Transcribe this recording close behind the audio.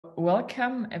So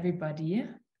welcome everybody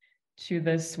to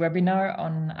this webinar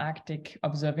on Arctic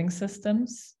observing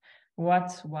systems,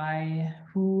 what, why,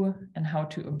 who, and how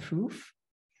to improve.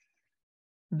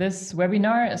 This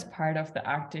webinar is part of the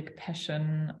Arctic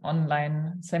Passion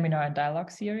online seminar and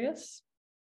dialogue series.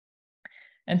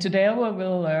 And today we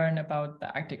will learn about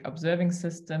the Arctic observing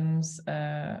systems,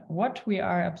 what we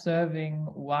are observing,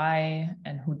 why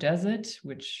and who does it,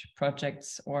 which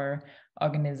projects or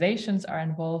organizations are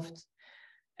involved.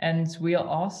 And we'll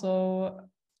also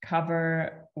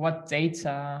cover what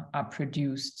data are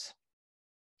produced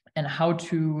and how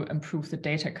to improve the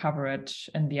data coverage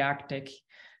in the Arctic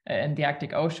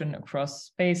Ocean across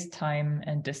space, time,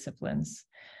 and disciplines.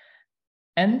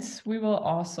 And we will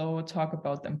also talk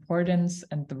about the importance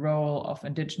and the role of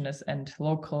indigenous and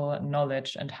local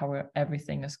knowledge and how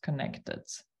everything is connected.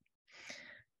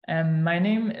 My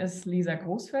name is Lisa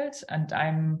Großfeld, and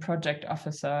I'm project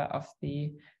officer of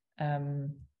the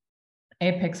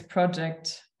APEX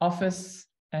project office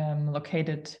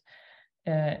located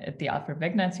at the Alfred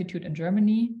Wegener Institute in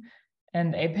Germany.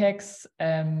 And APEX,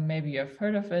 maybe you've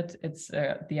heard of it, it's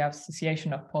the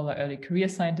Association of Polar Early Career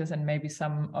Scientists, and maybe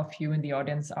some of you in the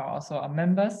audience are also our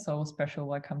members, so special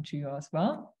welcome to you as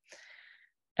well.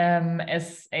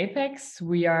 As APEX,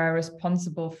 we are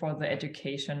responsible for the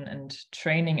education and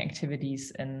training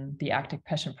activities in the Arctic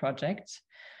Passion Project.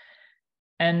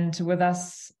 And with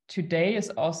us today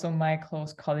is also my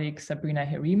close colleague Sabrina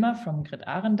Herima from Grit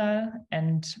Arendal,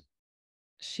 and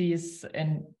she's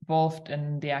involved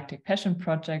in the Arctic Passion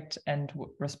Project and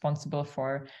responsible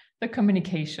for the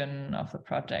communication of the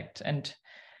project. And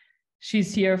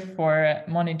she's here for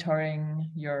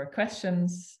monitoring your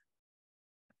questions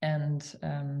and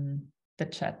the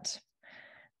chat.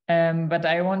 But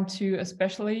I want to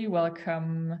especially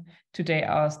welcome today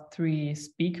our three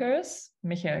speakers,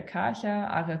 Michael Karcher,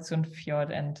 Ariel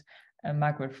Zundfjord, and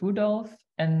Margaret Rudolph.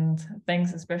 And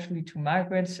thanks especially to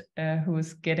Margaret, who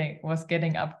was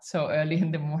getting up so early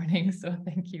in the morning. So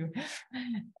thank you.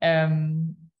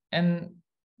 And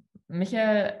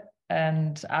Michael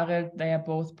and Ariel, they are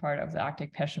both part of the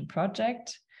Arctic Passion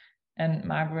Project. And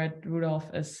Margaret Rudolph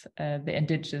is the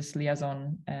indigenous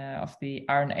liaison of the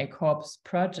RNA Corps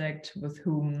project, with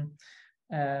whom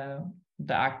the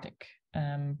Arctic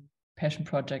Passion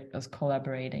Project is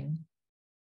collaborating.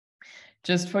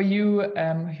 Just for you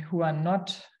who are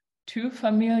not too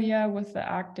familiar with the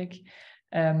Arctic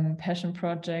Passion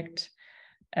Project,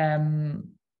 it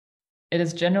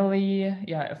is generally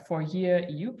a 4-year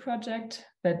EU project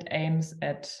that aims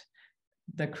at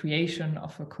the creation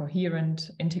of a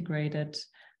coherent, integrated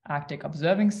Arctic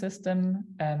observing system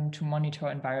to monitor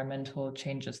environmental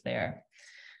changes there.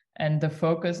 And the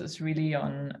focus is really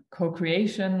on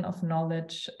co-creation of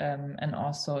knowledge and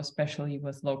also especially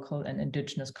with local and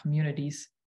indigenous communities,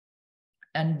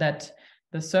 and that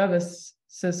the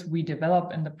services we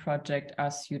develop in the project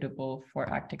are suitable for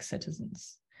Arctic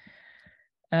citizens.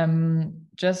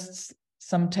 Just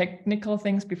some technical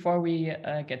things before we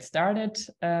get started.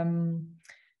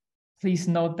 Please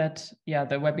note that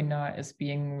the webinar is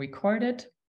being recorded,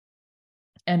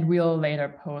 and we'll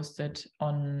later post it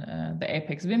on the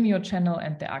APEX Vimeo channel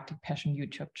and the Arctic Passion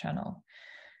YouTube channel.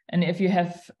 And if you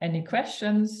have any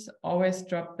questions, always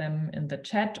drop them in the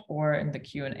chat or in the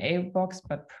Q&A box,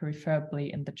 but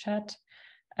preferably in the chat.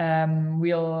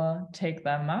 We'll take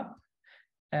them up,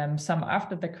 some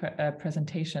after the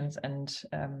presentations, and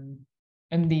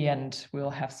in the end,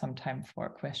 we'll have some time for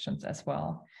questions as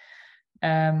well.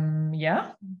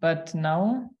 But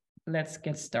now let's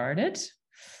get started.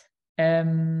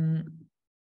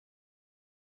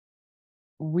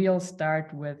 We'll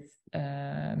start with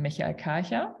Michael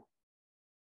Karcher.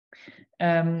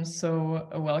 So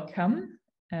welcome.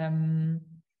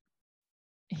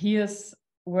 He is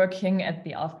working at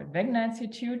the Alfred Wegener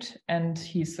Institute, and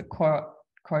he's the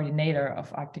coordinator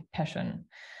of Arctic Passion.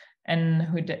 And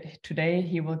today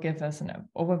he will give us an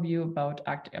overview about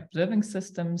Arctic observing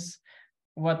systems,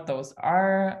 what those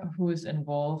are, who is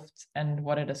involved, and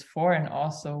what it is for, and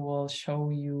also will show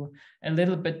you a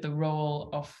little bit the role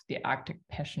of the Arctic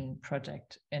Passion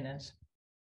Project in it.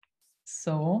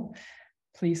 So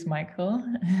please, Michael,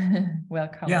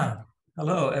 welcome. Yeah,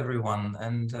 hello everyone,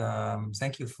 and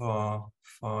thank you for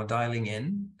dialing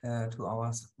in to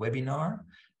our webinar.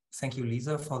 Thank you,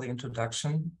 Lisa, for the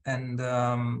introduction. And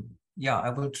I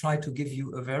will try to give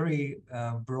you a very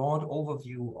broad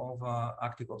overview of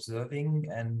Arctic observing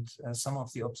and some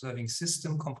of the observing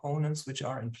system components which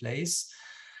are in place.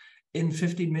 In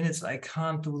 15 minutes, I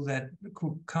can't do that,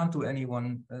 can't do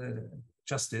anyone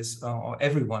justice or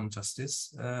everyone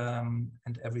justice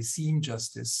and every scene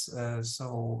justice.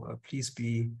 So please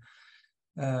be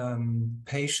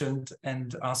patient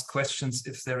and ask questions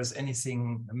if there is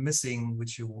anything missing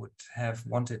which you would have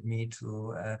wanted me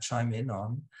to chime in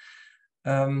on.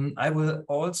 I will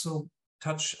also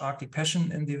touch Arctic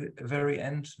Passion in the very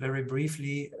end, very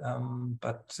briefly,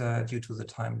 but due to the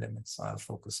time limits, I'll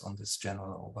focus on this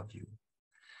general overview.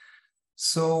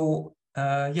 So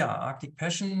yeah, Arctic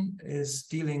Passion is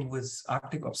dealing with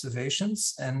Arctic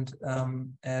observations, and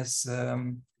as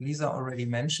Lisa already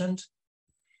mentioned,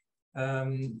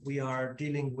 we are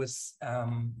dealing with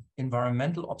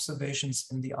environmental observations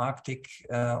in the Arctic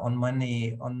in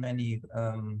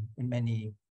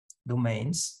many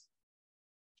domains.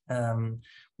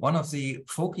 One of the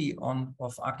foci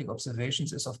of Arctic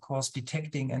observations is, of course,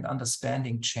 detecting and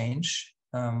understanding change,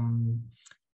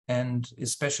 and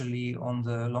especially on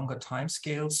the longer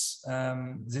timescales.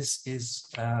 This is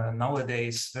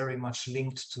nowadays very much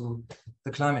linked to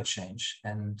the climate change,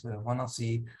 and one of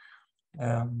the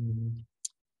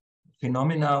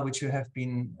phenomena which you have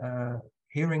been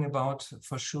hearing about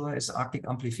for sure is Arctic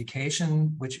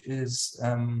amplification, which is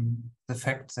the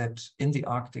fact that in the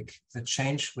Arctic, the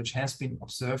change which has been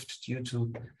observed due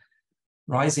to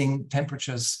rising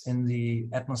temperatures in the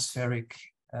atmosphere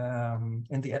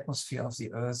of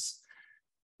the Earth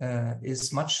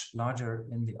is much larger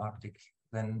in the Arctic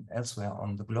than elsewhere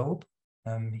on the globe.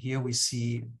 Here we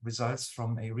see results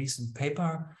from a recent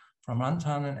paper from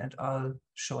Rantanen et al.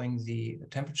 Showing the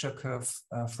temperature curve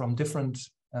from different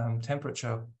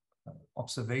temperature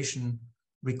observation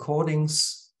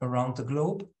recordings around the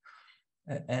globe.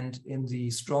 And in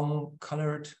the strong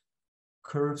colored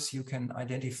curves, you can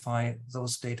identify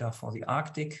those data for the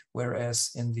Arctic,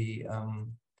 whereas in the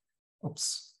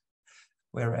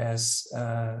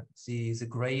the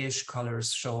grayish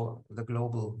colors show the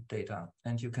global data.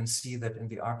 And you can see that in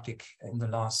the Arctic, in the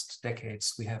last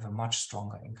decades, we have a much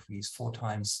stronger increase, 4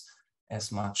 times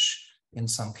as much in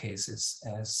some cases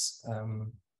as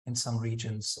in some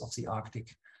regions of the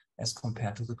Arctic as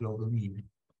compared to the global mean.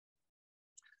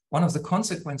 One of the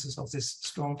consequences of this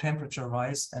strong temperature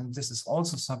rise, and this is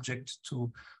also subject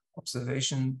to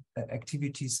observation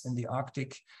activities in the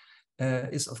Arctic,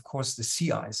 is of course the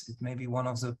sea ice. It may be one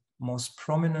of the most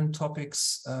prominent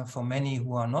topics for many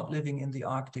who are not living in the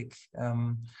Arctic.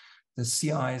 The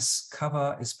sea ice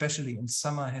cover, especially in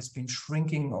summer, has been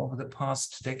shrinking over the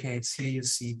past decades. Here you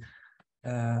see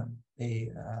a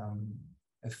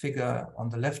figure on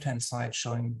the left-hand side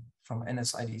showing from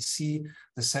NSIDC,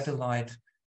 the satellite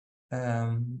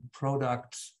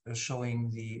product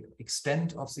showing the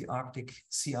extent of the Arctic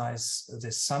sea ice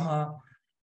this summer.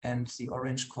 And the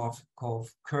orange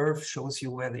curve shows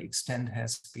you where the extent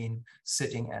has been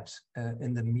sitting at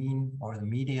in the mean or the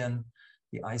median,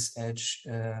 the ice edge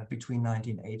between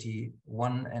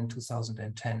 1981 and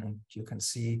 2010. And you can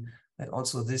see that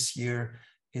also this year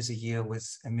is a year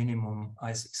with a minimum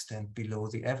ice extent below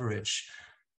the average.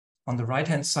 On the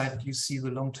right-hand side, you see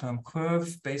the long-term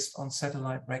curve based on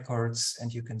satellite records,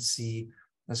 and you can see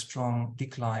the strong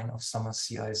decline of summer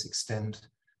sea ice extent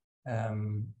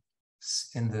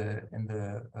in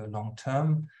the long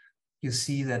term. You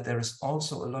see that there is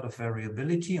also a lot of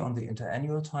variability on the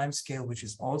interannual timescale, which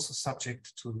is also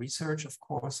subject to research, of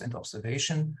course, and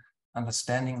observation,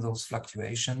 understanding those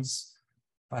fluctuations.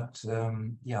 But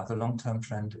yeah, the long-term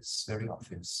trend is very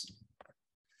obvious.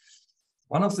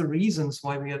 One of the reasons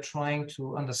why we are trying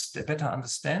to better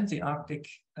understand the Arctic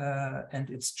and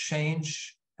its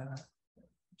change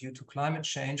due to climate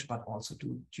change, but also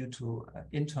due to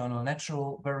internal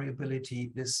natural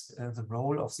variability, is the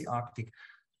role of the Arctic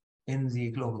in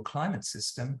the global climate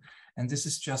system. And this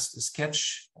is just a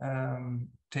sketch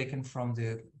taken from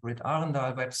the Grit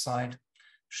Arendal website,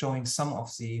 showing some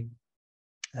of the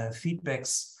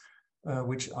feedbacks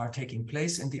which are taking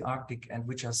place in the Arctic and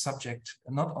which are subject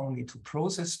not only to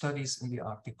process studies in the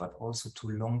Arctic, but also to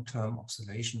long-term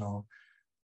observational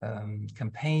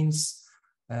campaigns.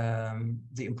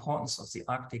 The importance of the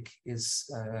Arctic is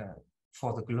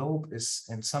for the globe is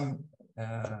in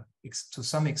to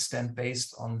some extent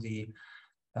based on the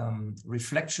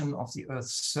reflection of the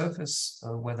Earth's surface,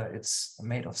 whether it's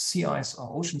made of sea ice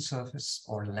or ocean surface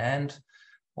or land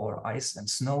or ice and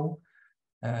snow,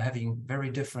 having very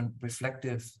different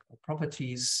reflective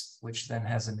properties, which then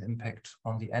has an impact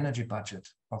on the energy budget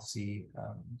of the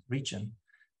region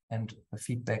and a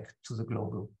feedback to the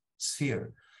global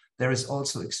sphere. There is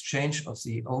also exchange of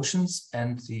the oceans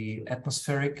and the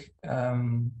atmospheric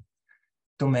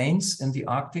domains in the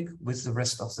Arctic with the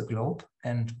rest of the globe,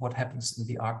 and what happens in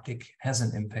the Arctic has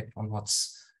an impact on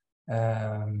what's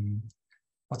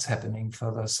happening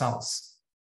further south.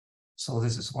 So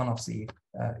this is one of the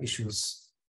issues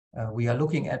we are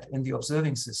looking at in the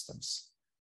observing systems.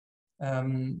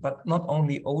 But not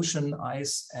only ocean,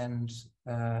 ice, and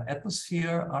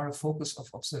atmosphere are a focus of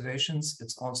observations,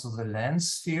 it's also the land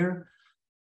sphere.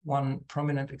 One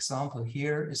prominent example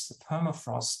here is the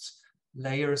permafrost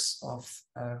layers of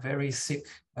very thick,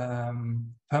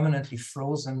 permanently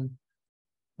frozen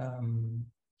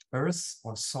earth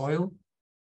or soil.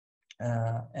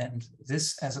 And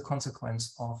this, as a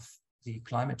consequence of the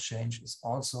climate change, is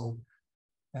also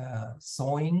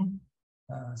thawing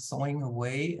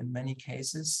away in many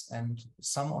cases. And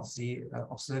some of the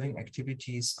observing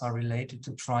activities are related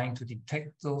to trying to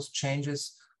detect those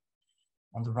changes.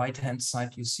 On the right-hand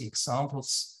side, you see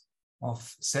examples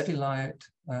of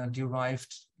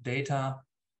satellite-derived data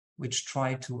which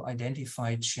try to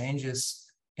identify changes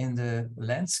in the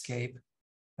landscape,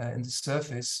 in the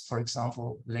surface, for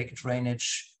example, lake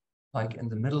drainage, like in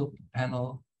the middle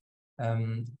panel,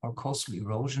 or coastal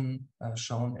erosion,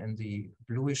 shown in the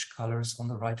bluish colors on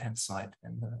the right-hand side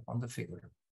and on the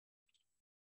figure.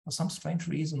 For some strange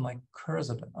reason, my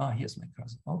cursor, here's my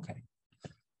cursor, okay.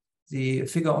 The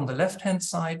figure on the left-hand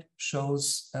side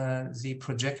shows the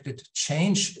projected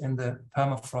change in the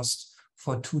permafrost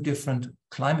for two different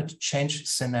climate change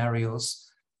scenarios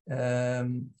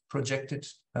projected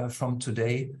from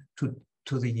today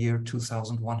to the year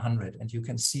 2100. And you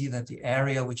can see that the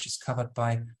area which is covered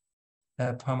by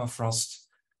permafrost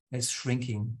is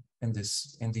shrinking in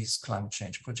these climate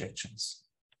change projections.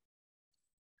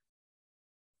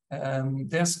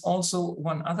 There's also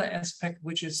one other aspect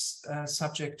which is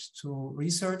subject to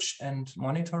research and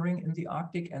monitoring in the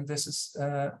Arctic, and this is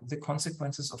the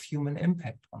consequences of human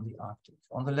impact on the Arctic.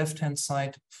 On the left-hand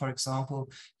side, for example,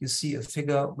 you see a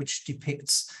figure which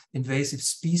depicts invasive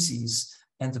species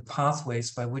and the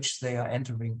pathways by which they are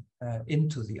entering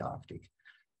into the Arctic.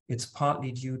 It's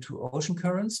partly due to ocean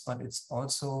currents, but it's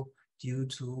also due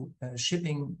to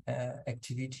shipping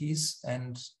activities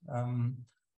and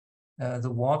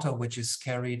the water which is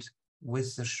carried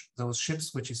with those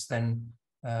ships, which is then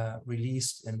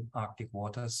released in Arctic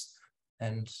waters,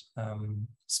 and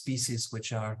species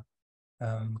which are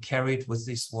carried with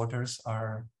these waters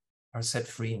are set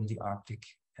free in the Arctic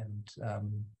and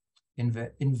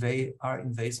are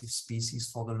invasive species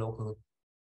for the local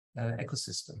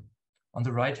ecosystem. On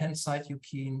the right-hand side, you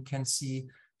can see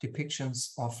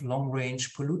depictions of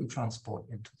long-range pollutant transport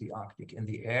into the Arctic in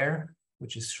the air,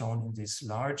 which is shown in these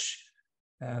large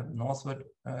northward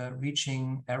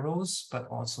reaching arrows, but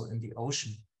also in the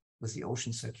ocean with the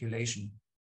ocean circulation,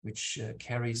 which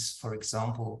carries, for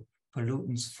example,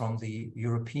 pollutants from the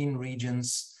European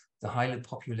regions, the highly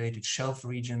populated shelf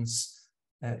regions,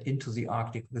 into the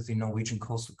Arctic with the Norwegian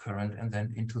coastal current, and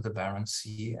then into the Barents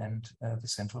Sea and the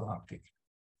Central Arctic.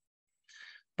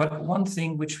 But one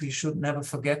thing which we should never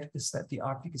forget is that the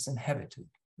Arctic is inhabited.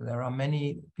 There are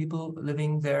many people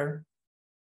living there.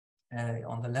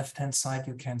 On the left-hand side,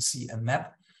 you can see a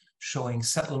map showing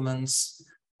settlements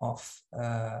of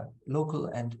local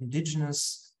and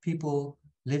indigenous people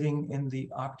living in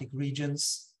the Arctic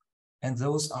regions. And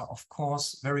those are, of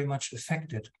course, very much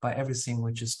affected by everything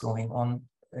which is going on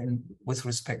with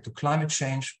respect to climate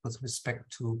change, with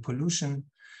respect to pollution,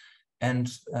 and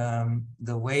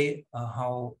the way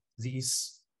how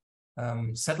these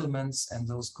settlements and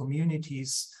those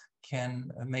communities can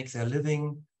make their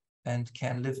living and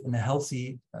can live in a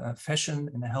healthy fashion,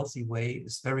 in a healthy way,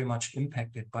 is very much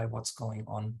impacted by what's going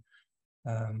on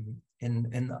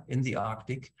in the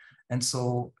Arctic. And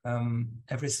so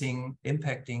everything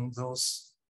impacting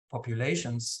those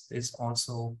populations is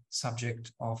also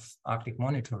subject of Arctic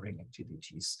monitoring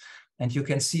activities. And you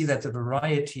can see that the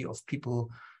variety of people,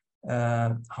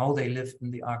 how they live in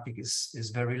the Arctic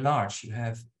is very large. You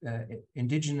have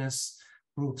indigenous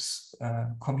groups,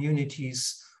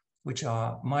 communities, which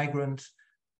are migrant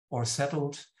or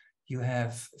settled. You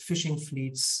have fishing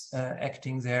fleets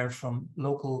acting there from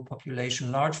local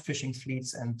population, large fishing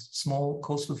fleets and small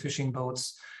coastal fishing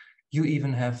boats. You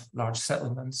even have large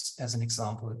settlements. As an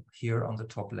example, here on the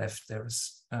top left, there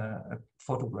is a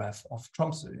photograph of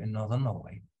Tromsø in northern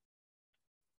Norway.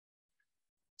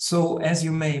 So as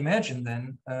you may imagine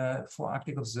then, for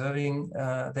Arctic observing,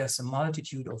 there's a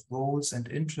multitude of goals and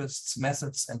interests,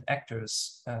 methods and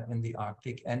actors in the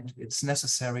Arctic, and it's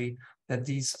necessary that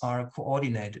these are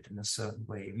coordinated in a certain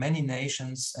way. Many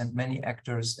nations and many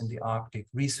actors in the Arctic,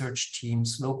 research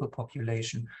teams, local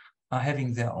population, are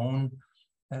having their own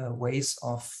ways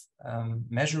of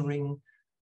measuring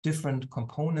different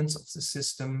components of the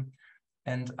system.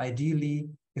 And ideally,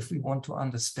 if we want to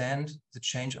understand the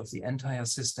change of the entire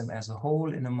system as a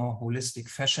whole in a more holistic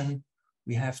fashion,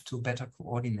 we have to better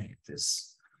coordinate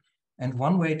this. And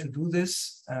one way to do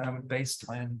this, based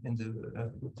on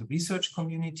the research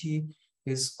community,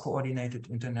 is coordinated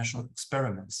international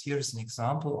experiments. Here is an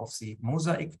example of the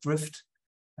mosaic drift.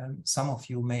 Some of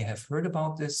you may have heard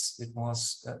about this. It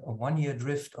was a one-year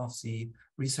drift of the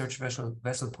research vessel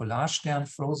Polarstern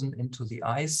frozen into the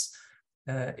ice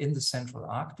in the Central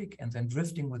Arctic and then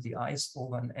drifting with the ice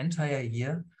over an entire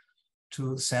year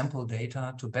to sample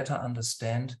data to better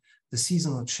understand the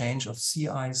seasonal change of sea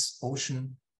ice,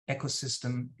 ocean,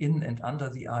 ecosystem in and under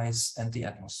the ice and the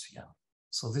atmosphere.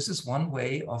 So this is one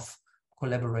way of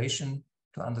collaboration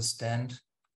to understand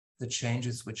the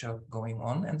changes which are going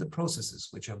on and the processes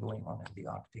which are going on in the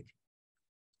Arctic.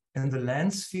 In the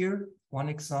land sphere, one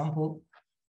example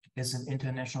is an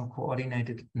international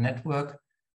coordinated network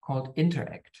called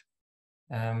Interact.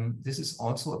 This is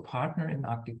also a partner in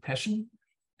Arctic Passion,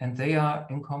 and they are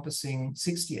encompassing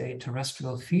 68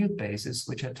 terrestrial field bases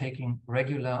which are taking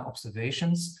regular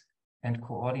observations and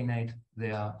coordinate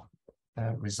their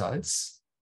results.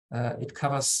 It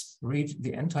covers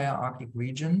the entire Arctic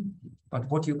region, but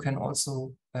what you can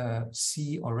also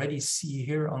already see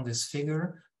here on this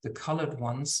figure, the colored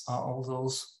ones are all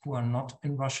those who are not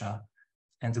in Russia,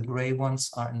 and the gray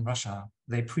ones are in Russia.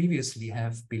 They previously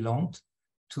have belonged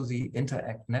to the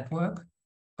Interact network,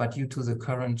 but due to the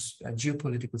current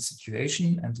geopolitical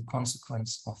situation and the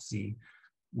consequence of the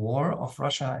war of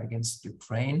Russia against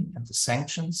Ukraine and the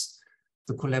sanctions,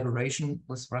 the collaboration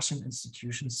with Russian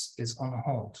institutions is on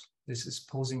hold. This is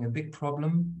posing a big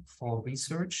problem for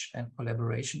research and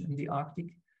collaboration in the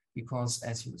Arctic because,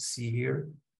 as you see here,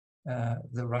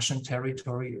 the Russian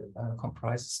territory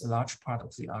comprises a large part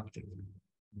of the Arctic.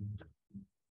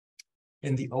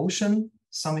 In the ocean,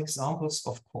 some examples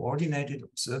of coordinated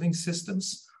observing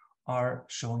systems are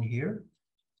shown here.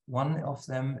 One of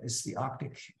them is the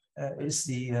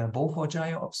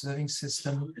Bohorjaya observing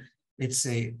system. It's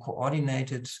a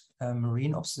coordinated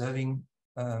marine observing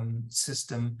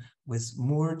system with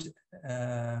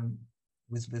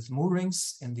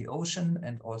moorings in the ocean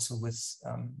and also with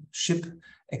ship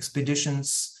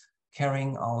expeditions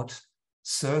carrying out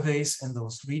surveys in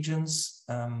those regions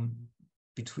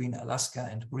between Alaska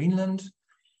and Greenland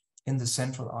in the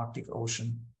Central Arctic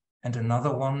Ocean. And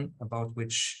another one about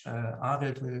which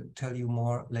Arild will tell you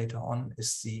more later on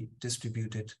is the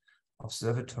distributed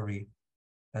observatory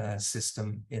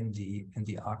system in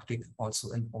the Arctic,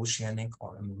 also an oceanic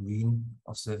or a marine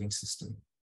observing system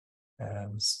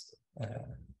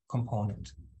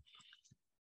component.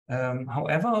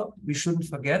 However, we shouldn't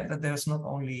forget that there's not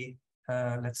only,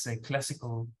 let's say,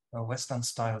 classical Western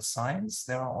style science,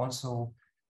 there are also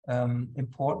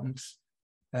important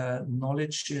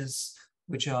knowledges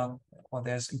which are, or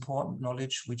there's important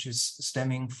knowledge which is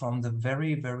stemming from the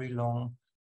very, very long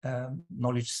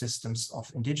knowledge systems of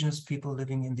indigenous people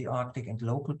living in the Arctic and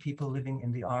local people living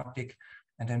in the Arctic.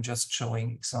 And I'm just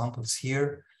showing examples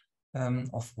here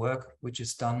of work which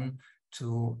is done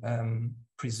to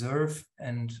preserve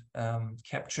and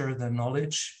capture the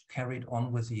knowledge carried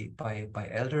on with by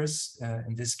elders,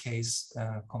 in this case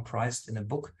comprised in a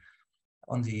book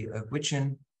on the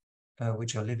Gwich'in,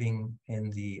 which are living in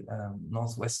the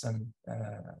northwestern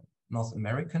North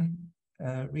American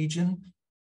region,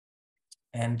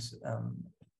 and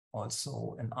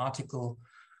also an article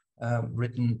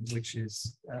written which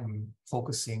is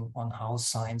focusing on how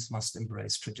science must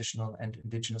embrace traditional and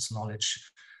indigenous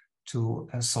knowledge to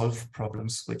solve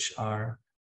problems which are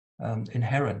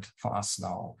inherent for us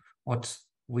now. What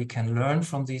we can learn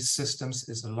from these systems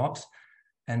is a lot,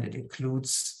 and it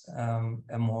includes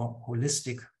a more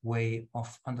holistic way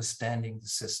of understanding the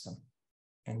system.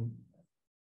 And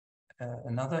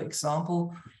another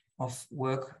example of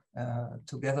work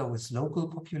together with local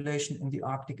population in the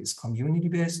Arctic is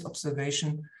community-based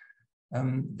observation.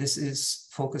 This is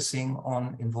focusing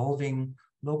on involving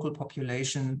local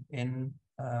population in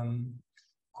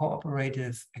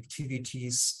cooperative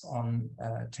activities on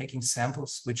taking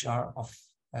samples which are of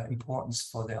importance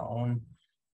for their own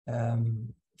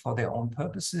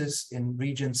purposes in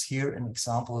regions. Here, an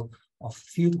example of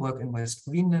fieldwork in West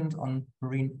Greenland on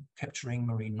capturing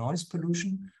marine noise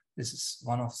pollution. This is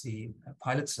one of the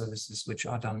pilot services which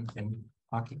are done in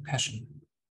Arctic Passion.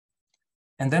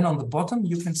 And then on the bottom,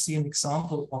 you can see an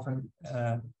example of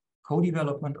a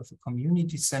co-development of a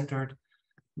community-centered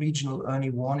regional early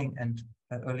warning and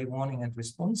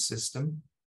response system,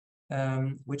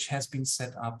 which has been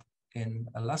set up in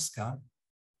Alaska.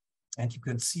 And you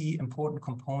can see important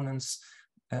components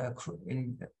of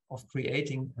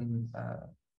creating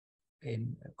a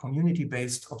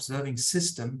community-based observing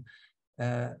system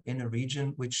in a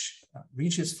region which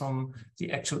reaches from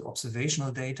the actual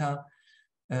observational data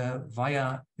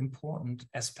via important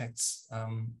aspects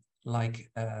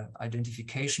like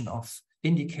identification of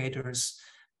indicators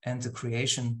and the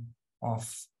creation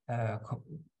of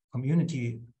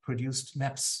community-produced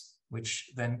maps,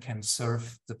 which then can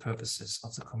serve the purposes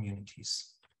of the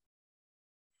communities.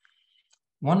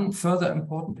 One further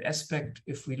important aspect,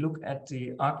 if we look at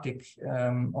the Arctic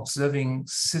observing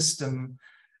system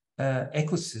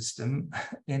ecosystem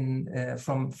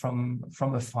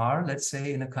from afar, let's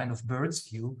say in a kind of bird's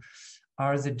view,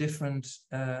 are the different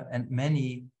and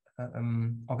many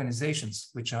organizations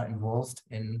which are involved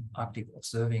in Arctic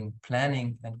observing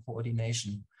planning and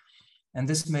coordination. And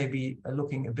this may be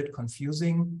looking a bit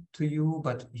confusing to you,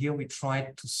 but here we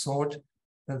tried to sort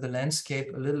the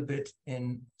landscape a little bit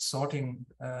in sorting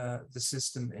the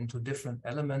system into different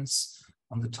elements.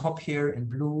 On the top here in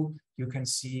blue, you can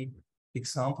see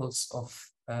examples of,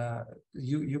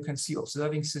 you can see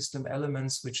observing system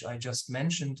elements, which I just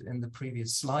mentioned in the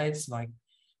previous slides, like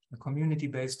the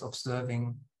community-based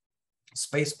observing,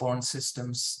 spaceborne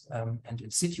systems, and in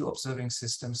situ observing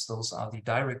systems. Those are the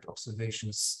direct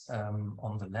observations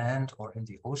on the land or in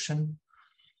the ocean.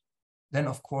 Then,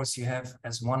 of course, you have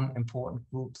as one important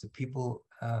group the people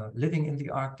living in the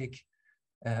Arctic,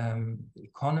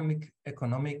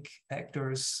 economic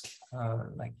actors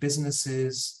like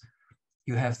businesses.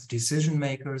 You have decision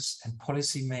makers and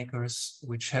policy makers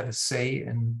which have a say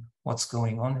in what's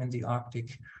going on in the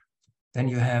Arctic. Then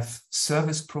you have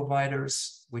service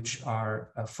providers, which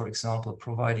are, for example,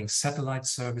 providing satellite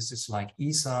services like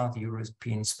ESA, the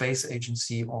European Space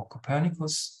Agency, or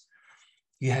Copernicus.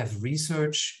 You have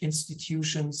research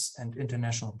institutions and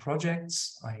international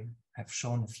projects. I have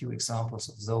shown a few examples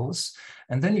of those.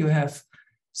 And then you have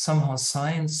somehow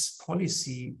science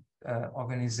policy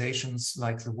organizations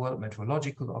like the World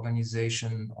Meteorological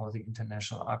Organization or the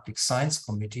International Arctic Science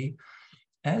Committee,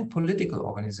 and political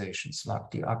organizations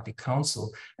like the Arctic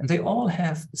Council. And they all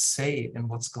have a say in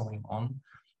what's going on.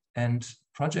 And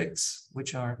projects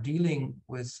which are dealing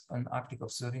with an Arctic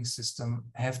observing system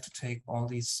have to take all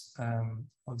these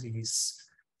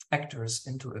actors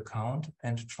into account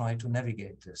and try to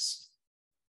navigate this.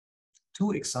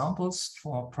 Two examples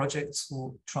for projects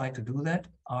who try to do that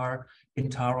are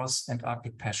INTAROS and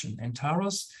Arctic Passion.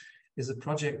 INTAROS is a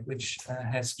project which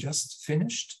has just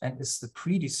finished and is the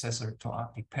predecessor to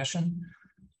Arctic Passion.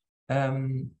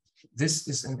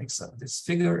 This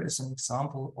figure is an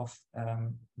example of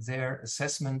their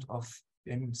assessment of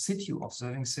in situ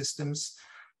observing systems,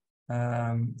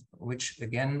 which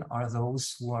again are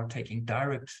those who are taking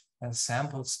direct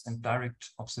samples and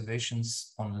direct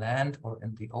observations on land or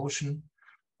in the ocean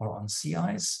or on sea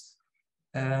ice.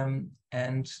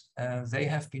 They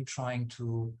have been trying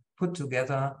to put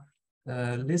together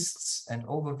lists and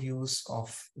overviews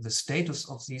of the status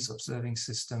of these observing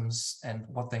systems and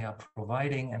what they are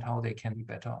providing and how they can be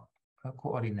better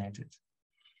coordinated.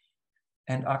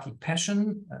 And Arctic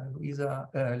Passion,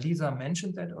 Lisa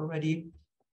mentioned that already,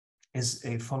 is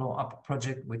a follow-up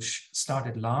project which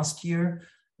started last year.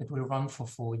 It will run for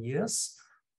 4 years.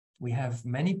 We have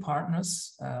many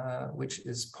partners, which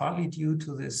is partly due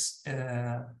to this,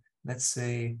 let's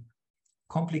say,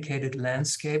 complicated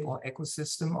landscape or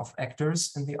ecosystem of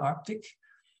actors in the Arctic.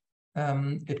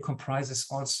 It comprises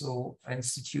also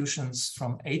institutions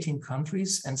from 18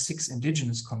 countries and 6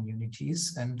 indigenous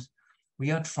communities. And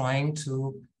we are trying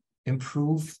to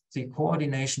improve the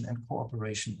coordination and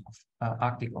cooperation of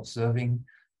Arctic observing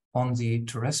on the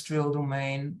terrestrial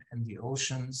domain, in the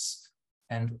oceans,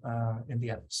 and in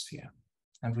the atmosphere.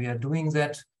 And we are doing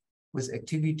that with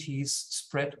activities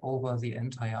spread over the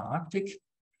entire Arctic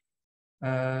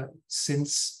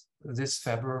since this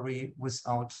February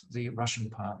without the Russian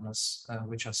partners,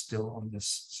 which are still on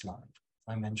this slide.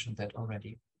 I mentioned that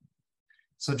already.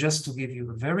 So just to give you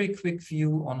a very quick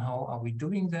view on how are we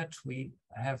doing that, we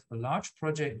have a large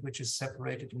project which is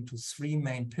separated into 3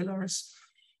 main pillars.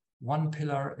 One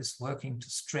pillar is working to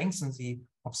strengthen the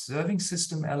observing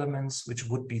system elements, which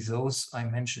would be those I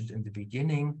mentioned in the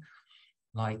beginning,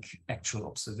 like actual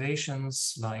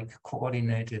observations, like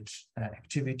coordinated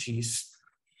activities,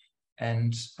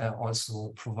 and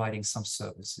also providing some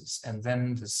services. And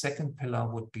then the second pillar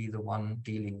would be the one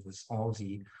dealing with all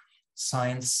the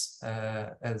science,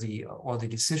 all the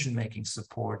decision-making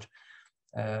support,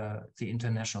 the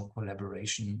international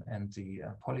collaboration, and the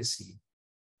policy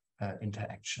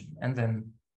interaction. And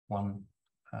then one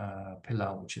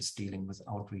pillar which is dealing with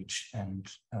outreach and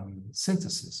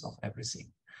synthesis of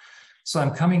everything. So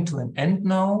I'm coming to an end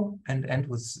now and end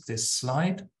with this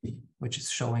slide, which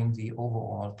is showing the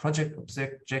overall project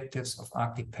objectives of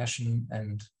Arctic Passion.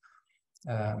 And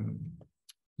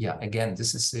yeah, again,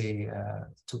 this is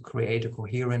to create a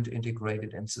coherent,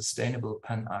 integrated, and sustainable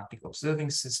pan-Arctic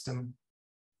observing system.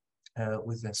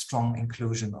 with a strong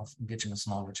inclusion of indigenous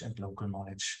knowledge and local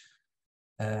knowledge,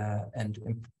 and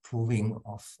improving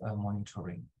of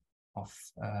monitoring of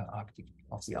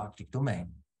the Arctic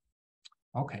domain.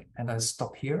 Okay, and I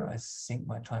stop here. I think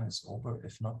my time is over,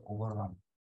 if not overrun.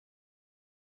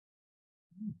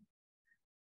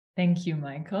 Thank you,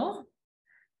 Michael,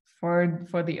 for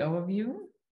the overview.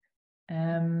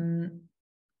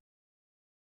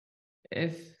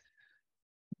 If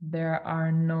there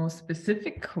are no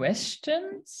specific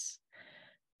questions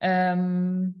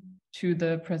to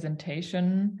the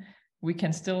presentation, we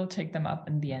can still take them up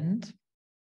in the end.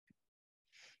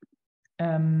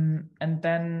 And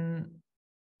then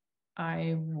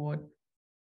I would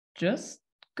just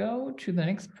go to the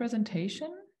next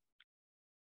presentation.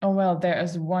 Oh, well, there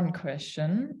is one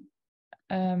question.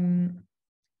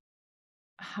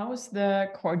 How's the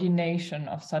coordination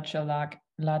of such a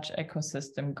large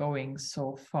ecosystem going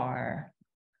so far?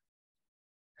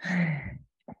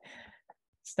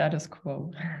 Status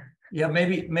quo. Yeah,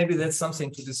 maybe that's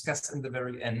something to discuss in the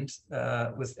very end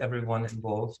with everyone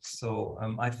involved. So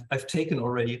I've taken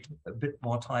already a bit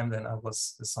more time than I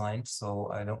was assigned,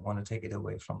 so I don't want to take it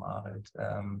away from Arnold.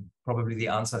 Probably the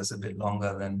answer is a bit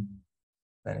longer than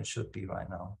it should be right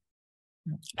now.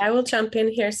 I will jump in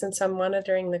here since I'm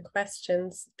monitoring the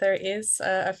questions. There is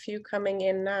a few coming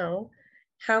in now.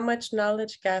 How much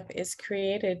knowledge gap is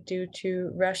created due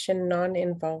to Russian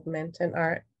non-involvement, and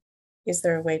is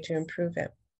there a way to improve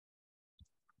it?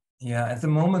 Yeah, at the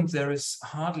moment, there is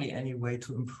hardly any way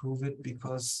to improve it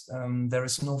because there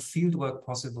is no fieldwork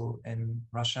possible in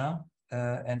Russia.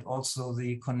 And also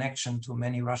the connection to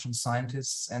many Russian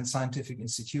scientists and scientific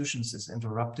institutions is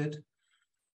interrupted.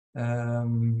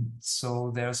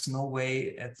 So there's no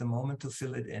way at the moment to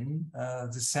fill it in.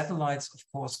 The satellites, of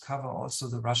course, cover also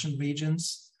the Russian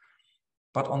regions.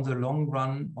 But on the long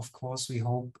run, of course, we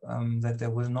hope that there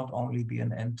will not only be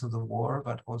an end to the war,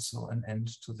 but also an end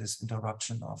to this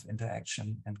interruption of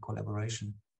interaction and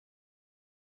collaboration.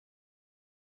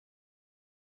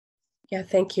 Yeah,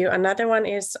 thank you. Another one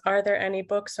is, are there any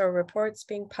books or reports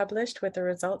being published with the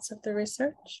results of the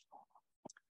research?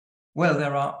 Well,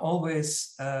 there are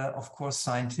always, of course,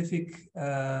 scientific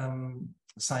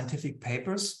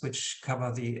papers which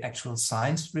cover the actual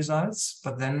science results,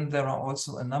 but then there are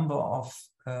also a number of,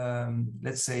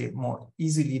 let's say, more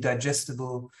easily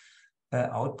digestible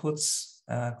outputs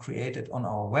created on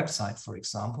our website, for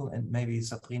example. And maybe,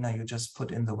 Sabrina, you just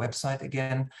put in the website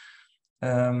again,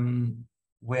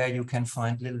 where you can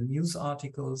find little news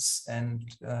articles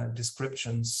and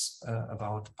descriptions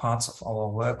about parts of our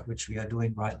work which we are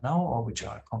doing right now or which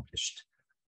are accomplished.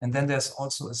 And then there's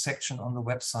also a section on the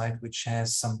website which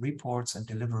has some reports and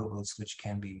deliverables which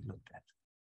can be looked at.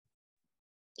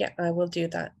 Yeah, I will do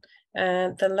that.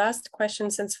 And the last question,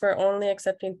 since we're only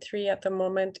accepting 3 at the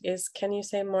moment, is can you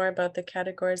say more about the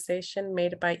categorization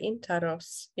made by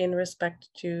Intaros in respect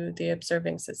to the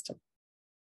observing system?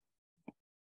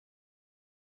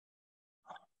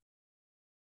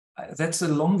 That's a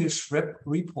longish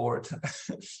report.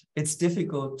 It's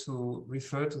difficult to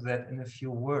refer to that in a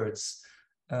few words.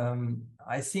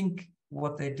 I think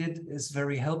what they did is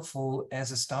very helpful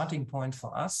as a starting point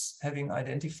for us, having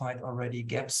identified already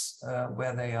gaps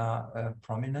where they are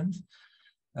prominent.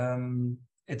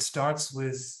 It starts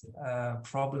with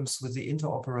problems with the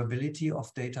interoperability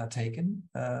of data taken,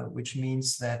 which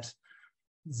means that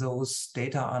those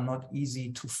data are not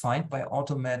easy to find by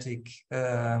automatic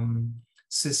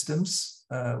systems,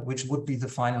 which would be the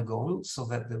final goal, so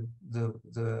that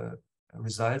the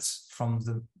results from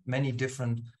the many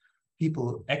different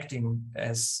people acting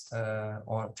as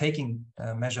or taking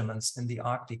measurements in the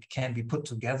Arctic can be put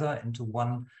together into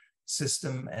one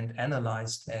system and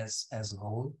analyzed as a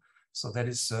whole. So that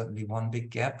is certainly one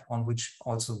big gap on which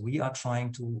also we are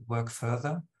trying to work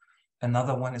further.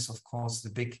 Another one is, of course, the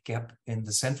big gap in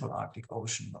the Central Arctic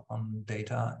Ocean on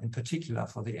data, in particular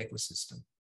for the ecosystem.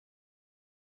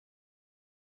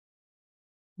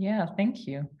 Yeah, thank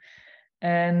you.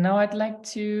 And now I'd like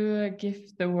to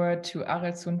give the word to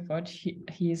Arild Sundfort.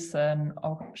 He's an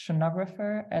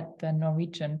oceanographer at the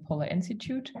Norwegian Polar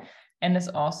Institute and is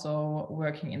also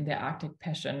working in the Arctic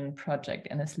Passion project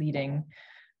and is leading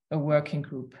a working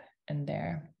group in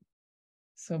there.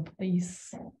 So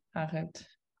please, Arild.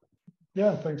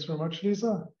 Yeah, thanks very much,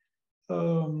 Lisa.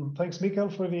 Thanks, Mikael,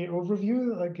 for the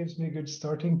overview. That gives me a good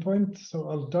starting point. So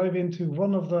I'll dive into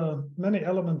one of the many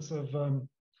elements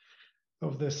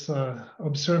of this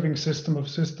observing system of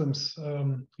systems,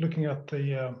 looking at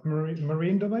the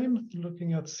marine domain,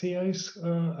 looking at sea ice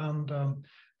and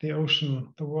the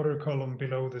ocean, the water column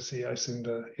below the sea ice in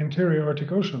the interior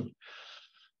Arctic Ocean.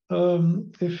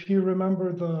 If you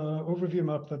remember the overview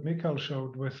map that Mikael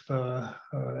showed with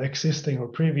existing or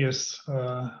previous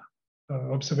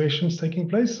observations taking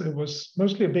place, it was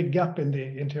mostly a big gap in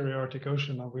the interior Arctic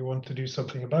Ocean, and we want to do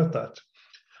something about that.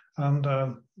 And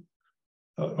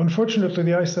unfortunately,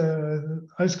 the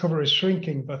ice cover is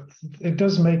shrinking, but it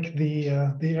does make the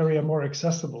area more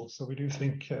accessible. So we do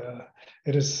think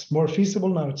it is more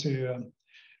feasible now to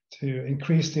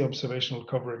increase the observational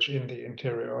coverage in the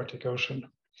interior Arctic Ocean.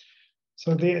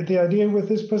 So the idea with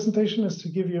this presentation is to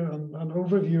give you an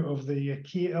overview of the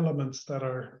key elements that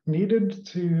are needed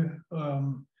to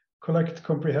collect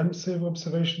comprehensive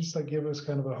observations that give us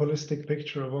kind of a holistic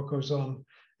picture of what goes on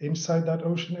inside that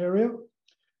ocean area,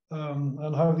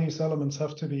 and how these elements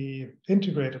have to be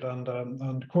integrated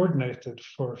and coordinated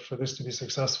for this to be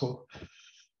successful.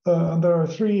 And there are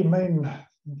three main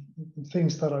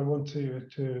things that I want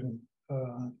to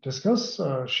discuss.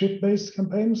 Ship-based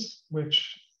campaigns,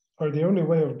 which are the only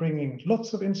way of bringing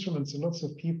lots of instruments and lots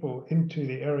of people into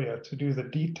the area to do the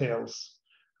details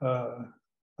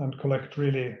and collect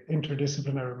really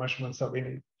interdisciplinary measurements that we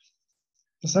need.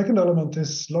 The second element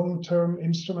is long-term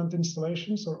instrument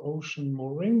installations or ocean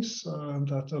moorings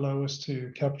that allow us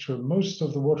to capture most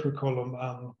of the water column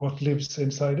and what lives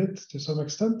inside it to some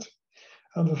extent.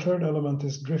 And the third element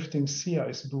is drifting sea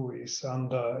ice buoys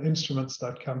and instruments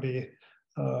that can be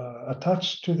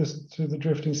attached to the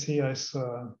drifting sea ice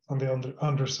on the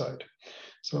underside.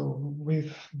 So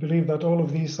we believe that all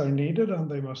of these are needed,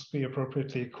 and they must be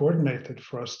appropriately coordinated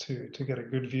for us to get a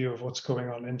good view of what's going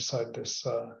on inside this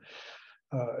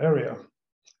area.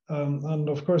 And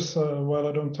of course, while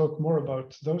I don't talk more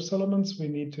about those elements, we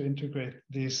need to integrate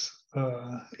these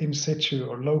in situ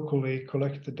or locally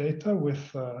collected data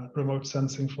with remote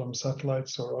sensing from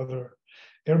satellites or other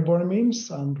airborne means,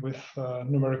 and with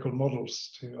numerical models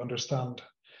to understand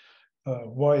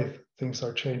why things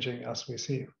are changing as we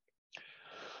see.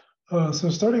 So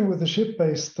starting with the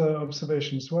ship-based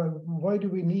observations, why do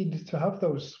we need to have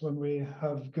those when we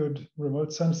have good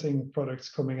remote sensing products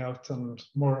coming out and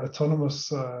more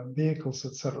autonomous vehicles,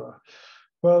 etc.?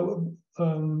 Well,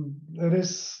 it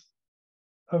is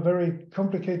a very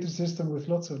complicated system with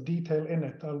lots of detail in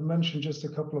it. I'll mention just a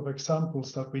couple of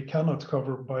examples that we cannot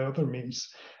cover by other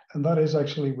means, and that is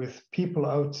actually with people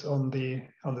out on the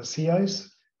sea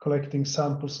ice collecting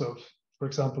samples of, for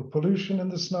example, pollution in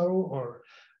the snow, or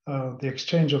the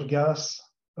exchange of gas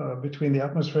between the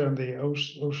atmosphere and the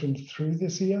ocean through the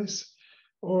sea ice,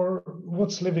 or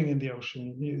what's living in the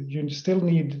ocean. You still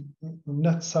need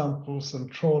net samples and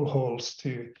trawl holes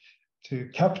to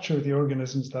capture the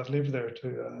organisms that live there,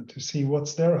 to see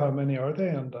what's there, how many are they,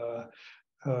 and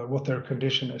what their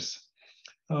condition is.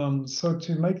 So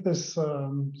to make this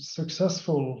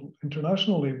successful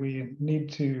internationally, we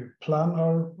need to plan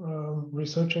our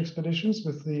research expeditions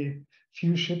with the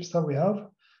few ships that we have.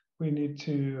 We need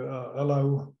to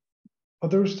allow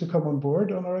others to come on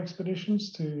board on our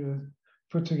expeditions, to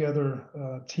put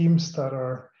together teams that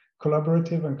are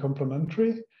collaborative and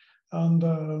complementary. And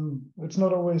it's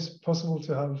not always possible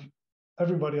to have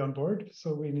everybody on board,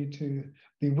 so we need to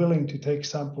be willing to take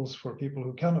samples for people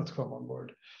who cannot come on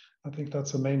board. I think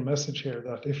that's the main message here,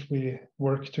 that if we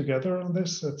work together on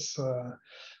this,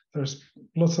 there's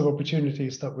lots of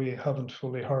opportunities that we haven't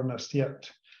fully harnessed yet.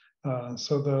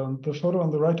 So the photo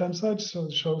on the right-hand side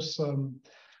shows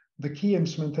the key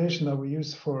instrumentation that we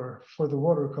use for the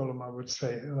water column, I would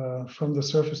say, from the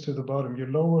surface to the bottom. You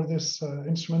lower this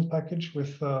instrument package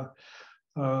with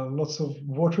lots of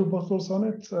water bottles on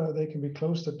it. They can be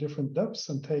closed at different depths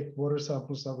and take water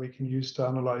samples that we can use to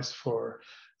analyze for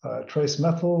trace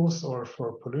metals, or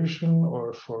for pollution,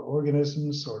 or for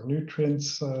organisms or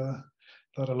nutrients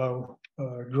that allow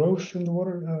growth in the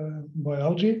water by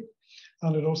algae.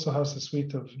 And it also has a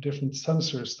suite of different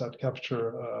sensors that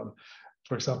capture,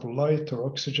 for example, light or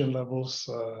oxygen levels,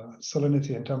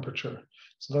 salinity and temperature.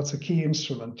 So that's a key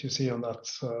instrument you see on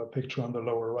that picture on the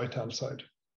lower right-hand side.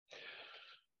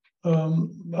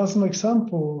 As an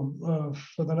example,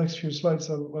 for the next few slides,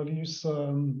 I'll use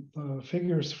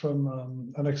figures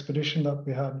from an expedition that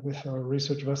we had with our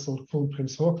research vessel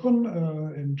Prince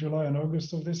Haakon in July and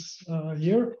August of this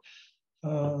year.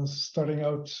 Starting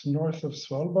out north of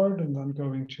Svalbard and then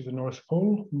going to the North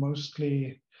Pole,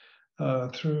 mostly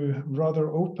through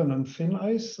rather open and thin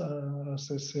ice,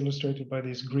 as is illustrated by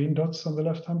these green dots on the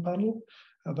left-hand panel,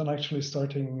 and then actually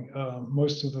starting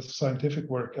most of the scientific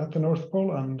work at the North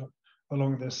Pole and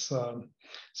along this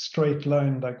straight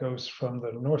line that goes from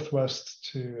the northwest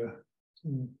to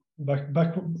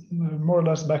back more or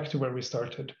less back to where we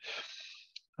started.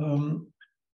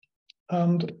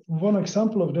 And one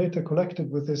example of data collected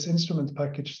with this instrument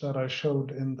package that I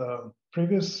showed in the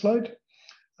previous slide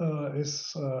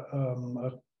is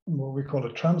what we call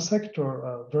a transect, or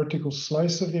a vertical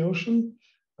slice of the ocean.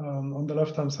 On the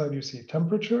left-hand side, you see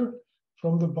temperature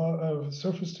from the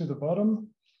surface to the bottom.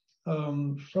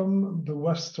 From the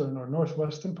western or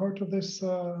northwestern part of this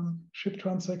ship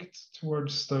transect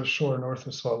towards the shore north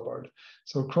of Svalbard.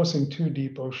 So crossing two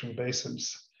deep ocean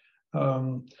basins.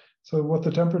 So what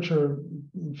the temperature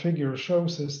figure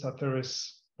shows is that there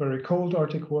is very cold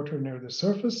Arctic water near the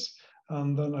surface,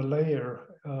 and then a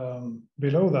layer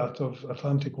below that of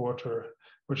Atlantic water,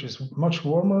 which is much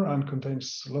warmer and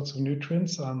contains lots of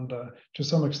nutrients and to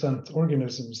some extent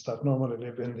organisms that normally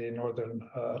live in the northern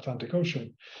Atlantic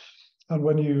Ocean. And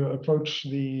when you approach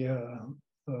the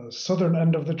southern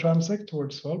end of the transect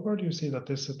towards Svalbard, you see that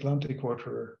this Atlantic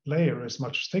water layer is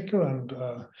much thicker, and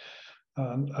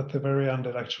at the very end,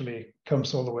 it actually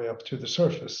comes all the way up to the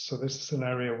surface. So this is an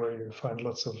area where you find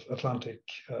lots of Atlantic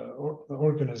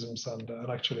organisms and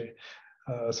actually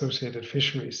associated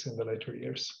fisheries in the later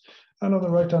years. And on the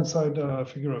right-hand side, a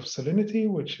figure of salinity,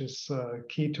 which is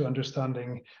key to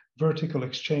understanding vertical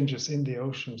exchanges in the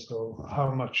ocean. So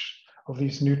how much of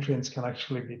these nutrients can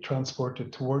actually be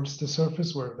transported towards the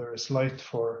surface where there is light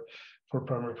for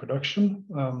primary production.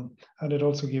 And it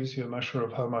also gives you a measure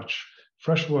of how much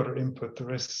freshwater input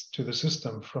there is to the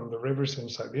system from the rivers in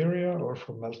Siberia or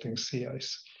from melting sea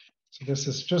ice. So this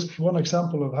is just one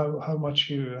example of how much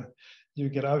you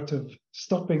get out of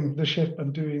stopping the ship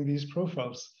and doing these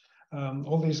profiles.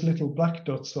 All these little black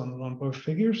dots on both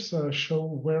figures show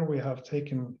where we have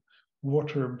taken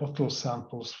water bottle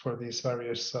samples for these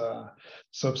various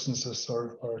substances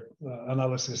or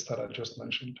analysis that I just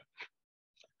mentioned.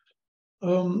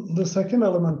 The second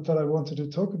element that I wanted to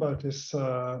talk about is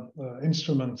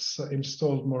instruments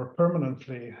installed more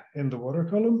permanently in the water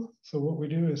column. So what we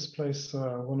do is place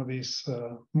one of these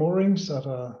moorings at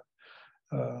a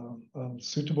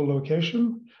suitable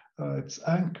location. It's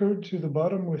anchored to the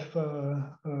bottom with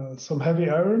some heavy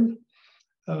iron,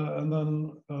 and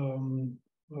then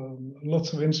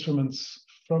lots of instruments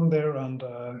from there and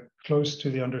close to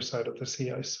the underside of the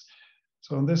sea ice.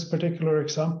 So in this particular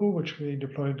example, which we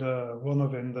deployed one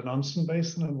of in the Nansen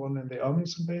Basin and one in the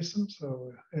Amundsen Basin,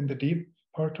 so in the deep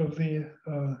part of the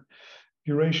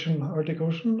Eurasian Arctic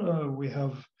Ocean, we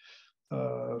have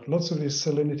lots of these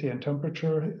salinity and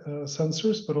temperature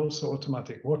sensors, but also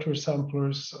automatic water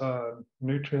samplers,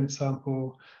 nutrient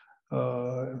sample.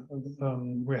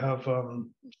 We have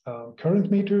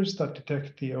current meters that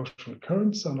detect the ocean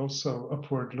currents, and also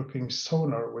upward-looking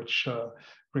sonar, which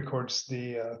records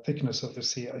the thickness of the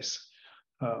sea ice.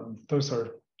 Those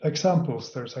are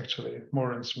examples. There's actually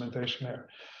more instrumentation here.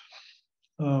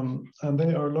 And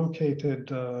they are located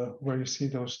where you see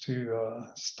those two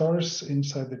stars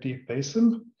inside the deep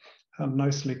basin, and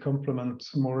nicely complement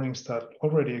moorings that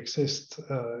already exist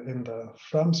in the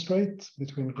Fram Strait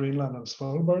between Greenland and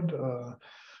Svalbard,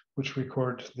 which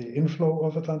record the inflow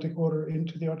of Atlantic water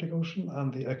into the Arctic Ocean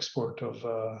and the export of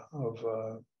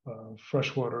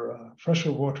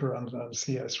fresher water and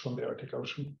sea ice from the Arctic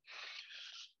Ocean.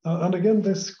 And again,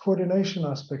 this coordination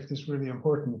aspect is really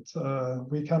important.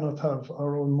 We cannot have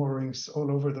our own moorings all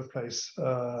over the place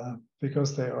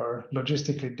because they are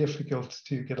logistically difficult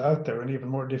to get out there, and even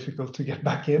more difficult to get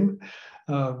back in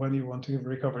when you want to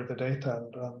recover the data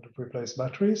and replace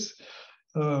batteries.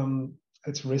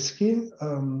 It's risky,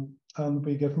 and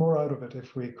we get more out of it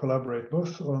if we collaborate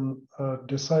both on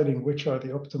deciding which are the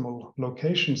optimal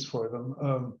locations for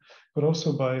them, but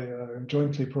also by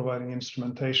jointly providing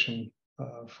instrumentation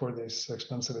for these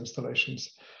expensive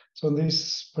installations. So in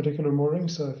these particular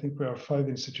moorings, I think we are 5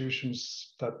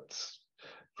 institutions that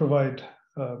provide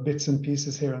bits and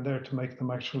pieces here and there to make them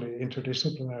actually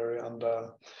interdisciplinary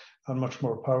and much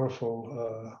more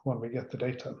powerful when we get the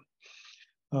data.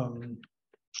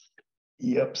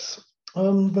 Yep.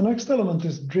 The next element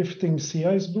is drifting sea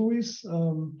ice buoys.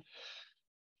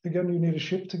 Again, you need a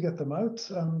ship to get them out,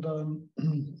 and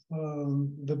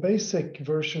the basic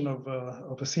version of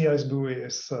a sea ice buoy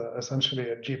is essentially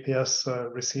a GPS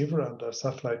receiver and a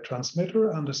satellite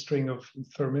transmitter and a string of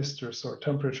thermistors or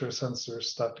temperature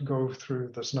sensors that go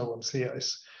through the snow and sea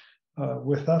ice.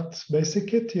 With that basic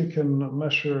kit, you can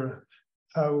measure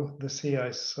how the sea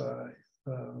ice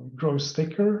grows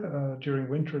thicker during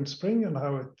winter and spring, and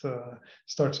how it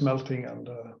starts melting and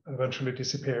eventually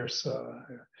disappears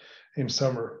in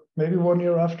summer, maybe 1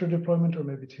 year after deployment or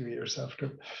maybe 2 years after.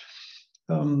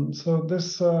 So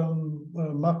this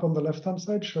map on the left-hand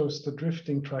side shows the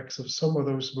drifting tracks of some of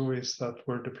those buoys that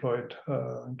were deployed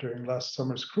during last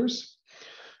summer's cruise.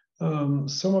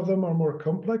 Some of them are more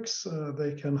complex.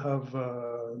 They can have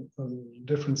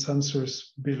different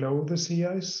sensors below the sea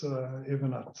ice,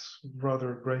 even at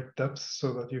rather great depth,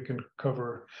 so that you can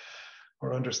cover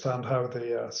or understand how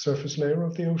the surface layer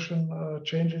of the ocean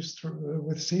changes through,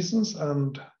 with seasons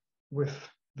and with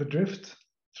the drift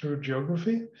through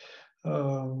geography.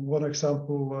 One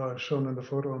example shown in the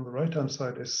photo on the right-hand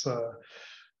side is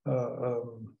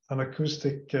an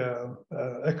acoustic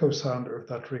echo sounder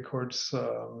that records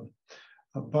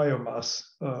biomass,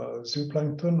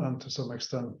 zooplankton, and to some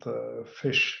extent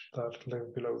fish that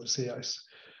live below the sea ice.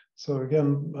 So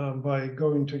again, by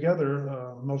going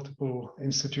together, multiple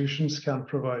institutions can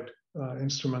provide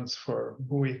instruments for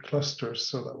buoy clusters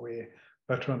so that we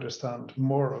better understand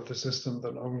more of the system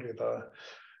than only the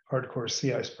hardcore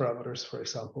sea ice parameters, for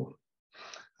example.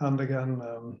 And again,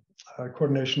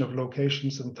 coordination of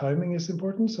locations and timing is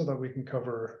important so that we can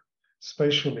cover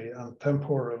spatially and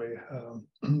temporally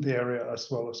the area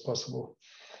as well as possible.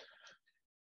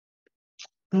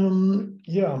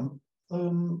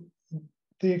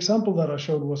 The example that I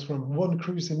showed was from one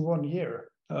cruise in 1 year,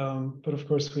 but of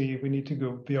course we need to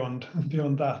go beyond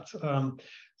that.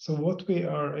 So what we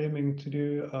are aiming to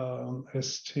do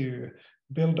is to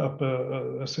build up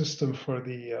a system for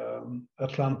the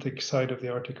Atlantic side of the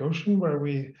Arctic Ocean, where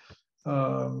we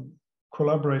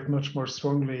collaborate much more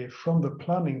strongly from the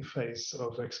planning phase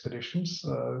of expeditions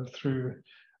through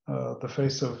the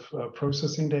phase of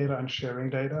processing data and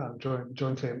sharing data and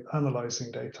jointly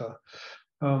analyzing data.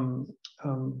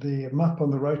 The map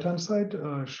on the right-hand side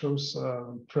shows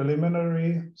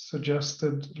preliminary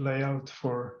suggested layout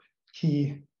for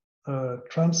key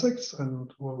transects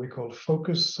and what we call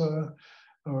focus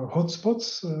or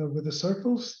hotspots with the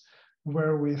circles,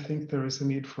 where we think there is a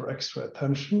need for extra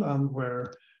attention and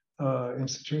where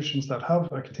institutions that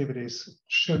have activities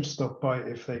should stop by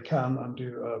if they can and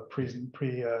do a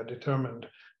predetermined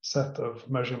set of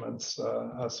measurements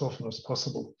as often as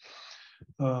possible.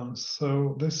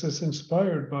 So this is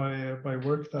inspired by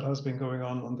work that has been going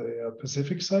on the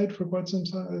Pacific side for quite some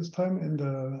time in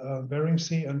the Bering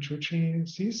Sea and Chukchi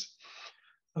Seas.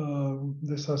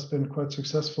 This has been quite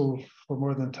successful for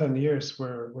more than 10 years,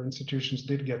 where institutions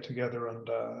did get together and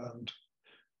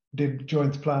did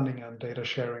joint planning and data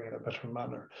sharing in a better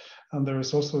manner. And there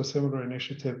is also a similar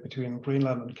initiative between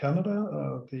Greenland and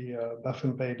Canada, the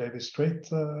Baffin Bay Davis Strait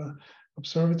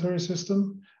Observatory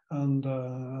System. And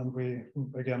we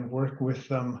again work with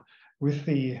them with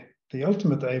the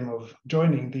ultimate aim of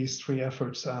joining these three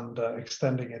efforts and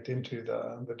extending it into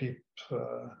the deep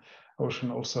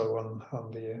ocean, also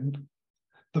on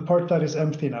the part that is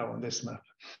empty now on this map.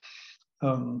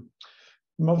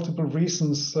 Multiple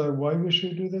reasons why we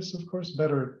should do this, of course.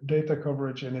 Better data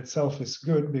coverage in itself is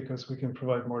good because we can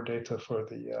provide more data for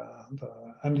the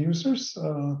end users.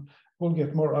 We'll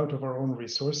get more out of our own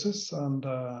resources, and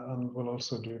we'll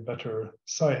also do better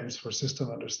science for system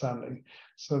understanding.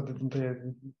 So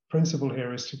the principle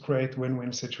here is to create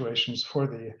win-win situations for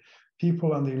the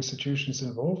people and the institutions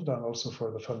involved, and also for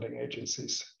the funding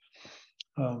agencies.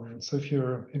 So if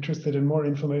you're interested in more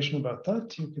information about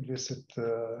that, you could visit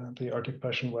the Arctic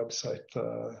Passion website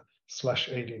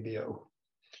 /ADBO.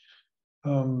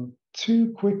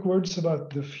 Two quick words about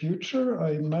the future.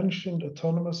 I mentioned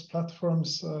autonomous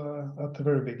platforms at the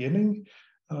very beginning.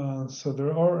 So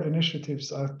there are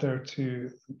initiatives out there to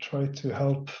try to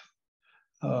help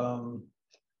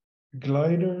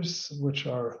gliders, which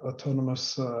are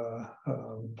autonomous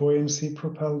buoyancy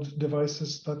propelled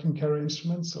devices that can carry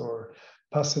instruments, or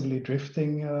passively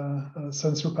drifting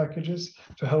sensor packages,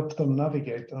 to help them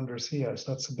navigate under sea ice.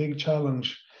 That's a big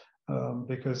challenge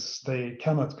because they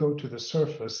cannot go to the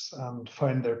surface and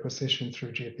find their position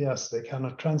through GPS. They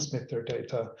cannot transmit their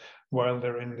data while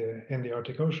they're in the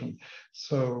Arctic Ocean.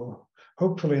 So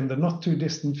hopefully in the not too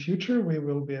distant future, we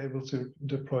will be able to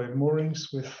deploy moorings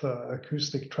with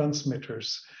acoustic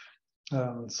transmitters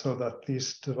so that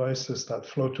these devices that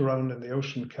float around in the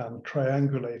ocean can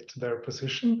triangulate their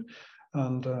position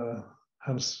and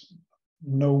hence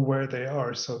know where they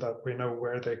are, so that we know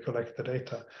where they collect the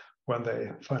data when they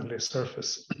finally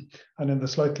surface. And in the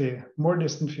slightly more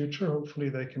distant future, hopefully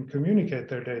they can communicate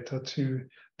their data to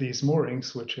these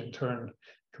moorings, which in turn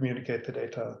communicate the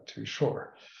data to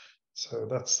shore. So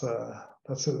that's a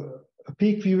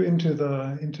peek view into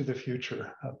the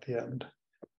future at the end.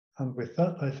 And with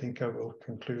that, I think I will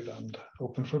conclude and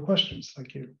open for questions.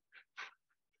 Thank you.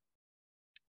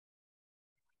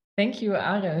 Thank you,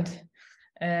 Arild.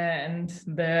 And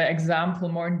the example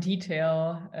more in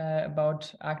detail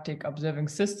about Arctic observing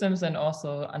systems, and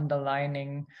also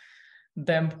underlining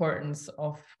the importance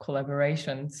of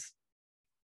collaborations.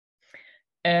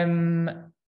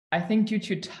 I think due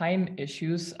to time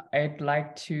issues, I'd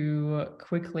like to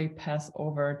quickly pass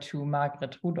over to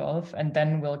Margaret Rudolph, and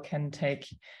then we can take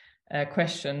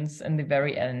questions in the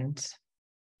very end.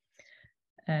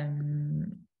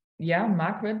 Yeah,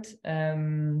 Margaret,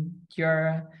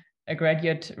 you're a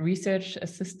graduate research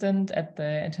assistant at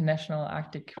the International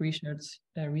Arctic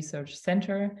Research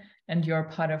Center, and you're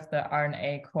part of the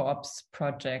RNA Co-ops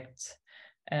project,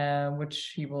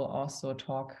 which you will also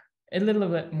talk a little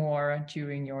bit more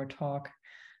during your talk.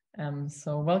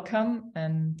 So welcome,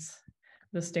 and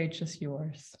the stage is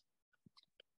yours.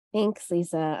 Thanks,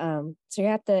 Lisa. So you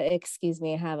have to excuse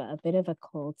me, I have a bit of a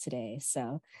cold today.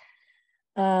 So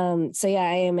yeah,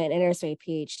 I am an interstate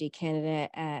PhD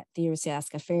candidate at the University of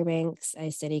Alaska Fairbanks. I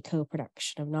study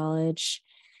co-production of knowledge.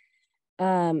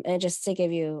 And just to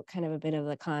give you kind of a bit of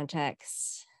the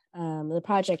context, the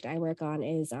project I work on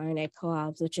is RNA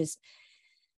co-ops, which is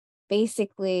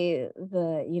basically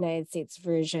the United States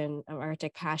version of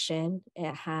Arctic Passion.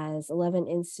 It has 11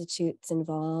 institutes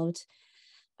involved,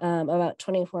 about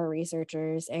 24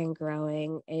 researchers and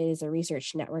growing. It is a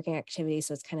research networking activity,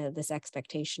 so it's kind of this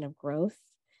expectation of growth.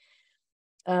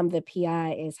 The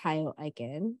PI is Hayo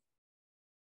Aiken.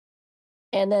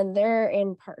 And then they're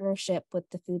in partnership with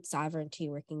the Food Sovereignty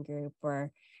Working Group,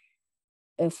 or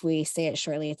if we say it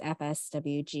shortly, it's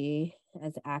FSWG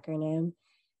as the acronym.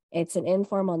 It's an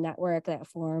informal network that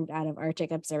formed out of Arctic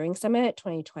Observing Summit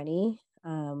 2020,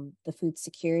 the Food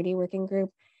Security Working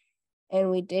Group.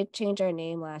 And we did change our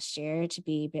name last year to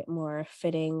be a bit more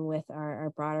fitting with our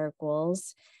broader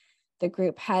goals. The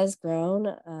group has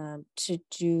grown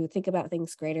to think about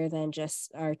things greater than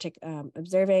just Arctic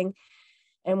observing,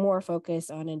 and more focus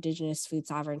on Indigenous food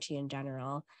sovereignty in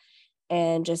general.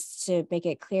 And just to make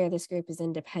it clear, this group is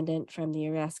independent from the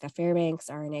Alaska Fairbanks,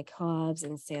 RNA Co-ops,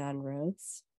 and Stay on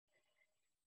Roads.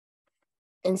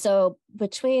 And so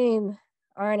between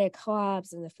RNA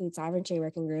Co-ops and the Food Sovereignty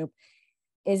Working Group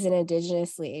is an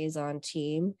Indigenous liaison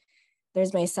team.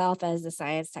 There's myself as the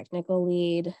science technical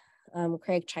lead,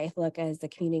 Craig Chiflick as the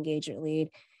community engagement lead,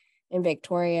 and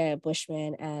Victoria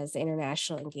Bushman as the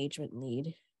international engagement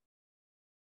lead.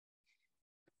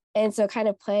 And so kind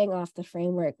of playing off the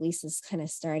framework Lisa's kind of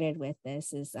started with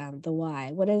this is the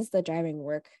why. What is the driving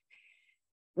work?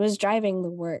 What is driving the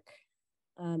work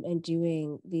and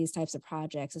doing these types of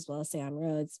projects as well as Stay on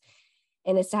Roads?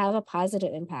 And it's to have a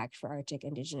positive impact for Arctic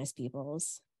Indigenous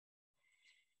peoples.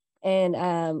 And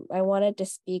I wanted to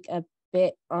speak a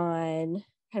bit on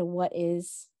kind of what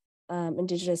is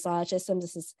Indigenous knowledge systems.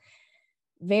 This is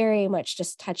very much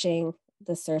just touching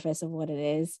the surface of what it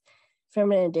is.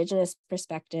 From an Indigenous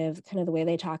perspective, kind of the way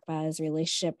they talk about is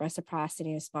relationship,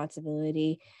 reciprocity,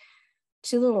 responsibility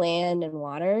to the land and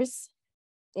waters.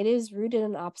 It is rooted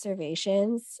in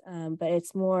observations, but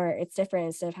it's different.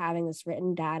 Instead of having this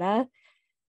written data,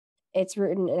 it's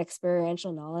rooted in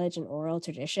experiential knowledge and oral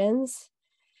traditions.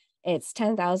 It's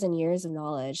 10,000 years of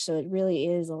knowledge. So it really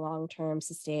is a long-term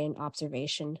sustained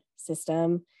observation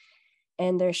system.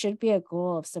 And there should be a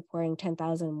goal of supporting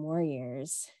 10,000 more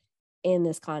years in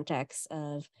this context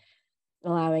of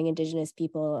allowing Indigenous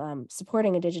people,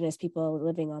 supporting Indigenous people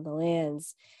living on the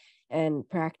lands and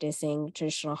practicing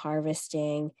traditional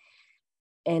harvesting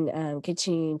and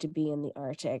continuing to be in the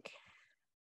Arctic.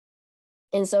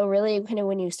 And so really kind of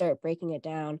when you start breaking it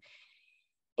down,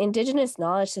 Indigenous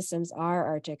knowledge systems are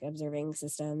Arctic observing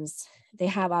systems. They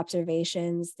have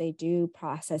observations, they do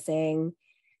processing,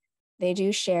 they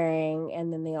do sharing,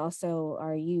 and then they also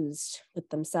are used with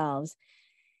themselves.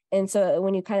 And so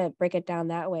when you kind of break it down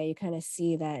that way, you kind of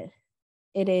see that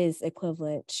it is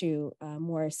equivalent to a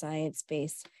more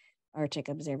science-based Arctic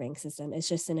observing system. It's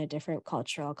just in a different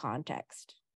cultural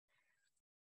context.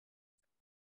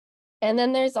 And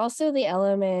then there's also the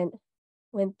element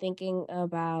when thinking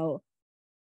about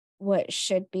what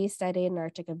should be studied in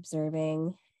Arctic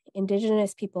observing.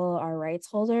 Indigenous people are rights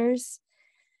holders,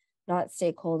 not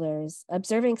stakeholders.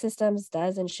 Observing systems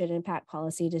does and should impact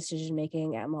policy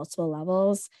decision-making at multiple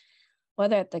levels,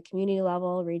 whether at the community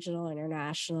level, regional,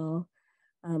 international.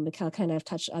 Mikhail kind of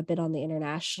touched a bit on the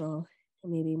international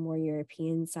and maybe more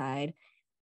European side,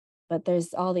 but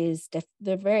there's all these,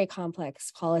 they're very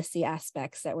complex policy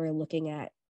aspects that we're looking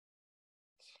at.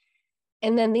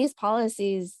 And then these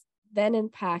policies then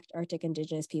impact Arctic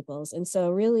Indigenous peoples. And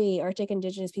so really Arctic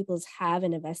Indigenous peoples have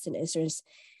an invested interest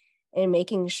in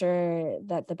making sure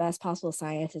that the best possible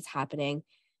science is happening,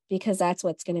 because that's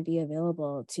what's going to be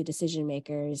available to decision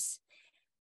makers.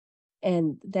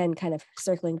 And then kind of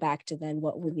circling back to then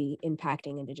what would be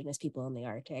impacting Indigenous people in the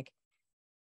Arctic.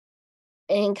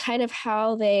 And kind of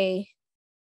how they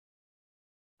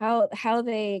kind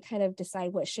of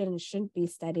decide what should and shouldn't be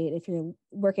studied if you're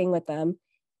working with them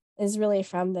is really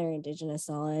from their indigenous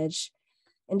knowledge.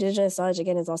 Indigenous knowledge,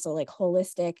 again, is also like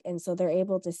holistic. And so they're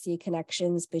able to see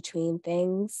connections between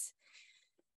things,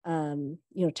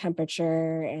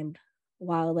 temperature and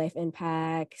wildlife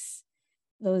impacts,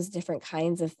 those different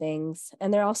kinds of things.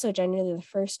 And they're also generally the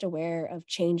first aware of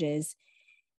changes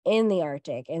in the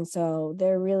Arctic. And so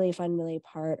they're really fundamentally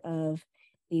part of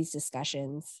these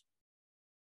discussions.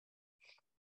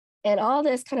 And all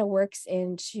this kind of works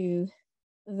into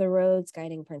the Rhodes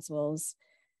Guiding Principles,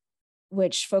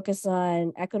 which focus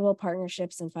on equitable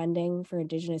partnerships and funding for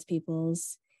Indigenous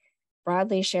peoples,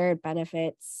 broadly shared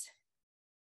benefits,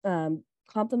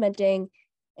 complementing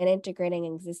and integrating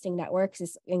existing networks.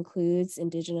 This includes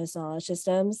Indigenous knowledge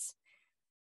systems,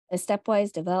 a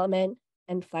stepwise development,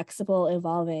 and flexible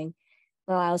evolving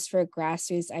that allows for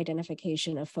grassroots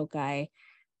identification of foci.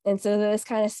 And so this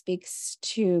kind of speaks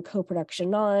to co-production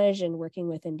knowledge and working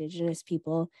with Indigenous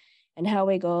people and how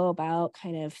we go about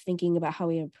kind of thinking about how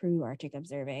we improve Arctic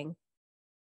observing.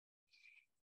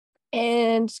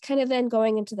 And kind of then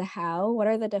going into the how, what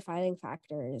are the defining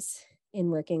factors in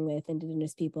working with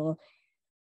Indigenous people,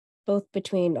 both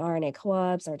between RNA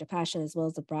co-ops, Arctic Passion, as well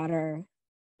as the broader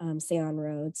SAON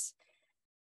Rhodes?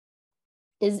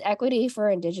 Is equity for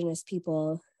Indigenous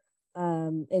people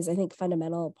is, I think,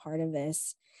 fundamental part of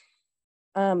this.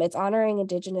 It's honoring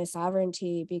Indigenous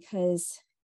sovereignty because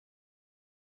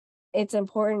it's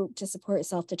important to support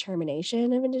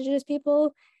self-determination of Indigenous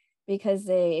people because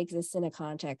they exist in a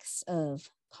context of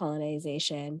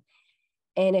colonization.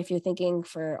 And if you're thinking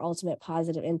for ultimate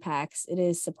positive impacts, it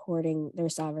is supporting their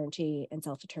sovereignty and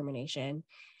self-determination.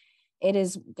 It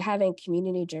is having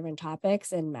community-driven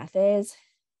topics and methods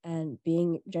and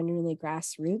being genuinely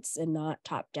grassroots and not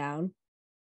top-down.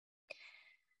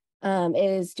 It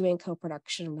is doing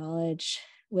co-production of knowledge,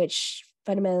 which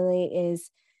fundamentally is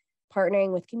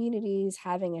partnering with communities,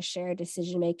 having a shared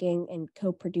decision-making, and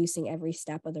co-producing every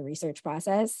step of the research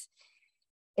process.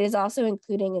 It is also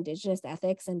including Indigenous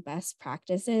ethics and best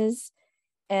practices.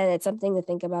 And it's something to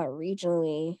think about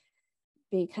regionally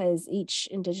because each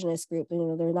Indigenous group,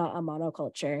 they're not a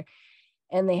monoculture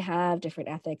and they have different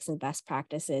ethics and best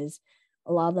practices.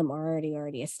 A lot of them are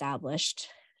already established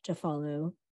to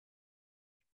follow.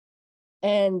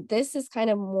 And this is kind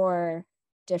of more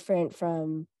different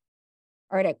from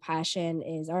Arctic Passion.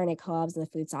 Is RNA co-ops and the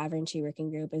Food Sovereignty Working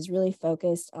Group is really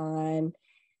focused on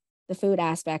the food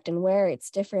aspect, and where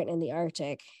it's different in the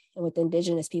Arctic and with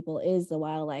Indigenous people is the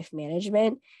wildlife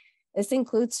management. This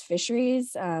includes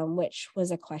fisheries, which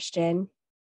was a question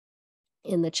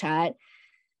in the chat,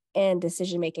 and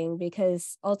decision-making,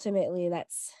 because ultimately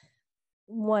that's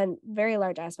one very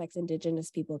large aspect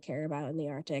Indigenous people care about in the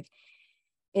Arctic,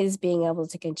 is being able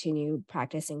to continue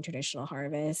practicing traditional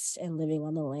harvest and living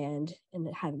on the land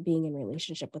and being in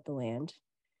relationship with the land.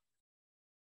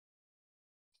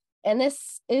 And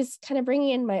this is kind of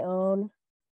bringing in my own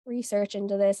research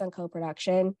into this on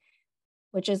co-production,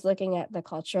 which is looking at the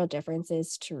cultural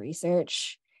differences to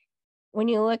research. When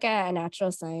you look at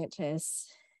natural scientists,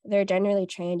 they're generally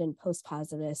trained in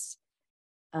post-positivist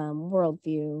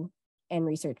worldview and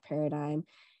research paradigm.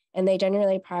 And they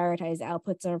generally prioritize the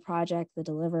outputs of a project, the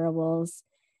deliverables.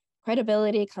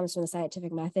 Credibility comes from the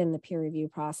scientific method and the peer review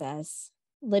process.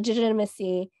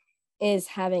 Legitimacy is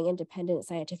having independent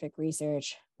scientific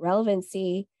research.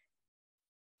 Relevancy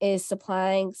is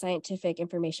supplying scientific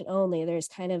information only. There's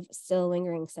kind of still a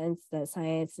lingering sense that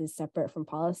science is separate from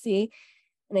policy.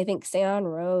 And I think SAON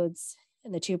Rhodes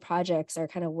and the two projects are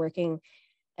kind of working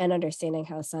and understanding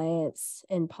how science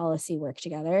and policy work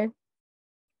together.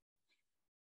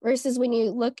 Versus when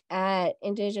you look at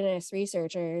Indigenous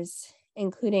researchers,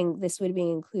 including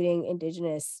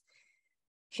Indigenous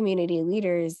community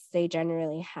leaders, they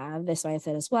generally have this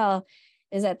mindset as well,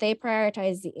 is that they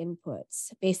prioritize the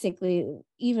inputs. Basically,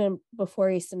 even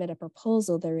before you submit a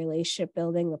proposal, the relationship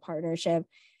building, the partnership,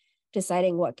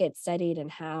 deciding what gets studied and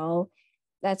how,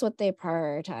 that's what they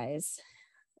prioritize.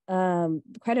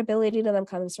 Credibility to them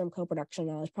comes from co-production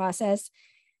knowledge process.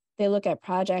 They look at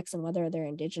projects and whether they're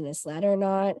Indigenous led or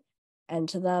not. And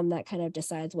to them, that kind of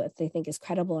decides what they think is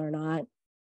credible or not.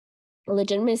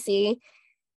 Legitimacy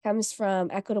comes from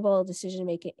equitable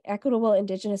decision-making, equitable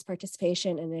Indigenous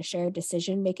participation in a shared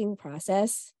decision-making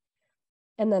process.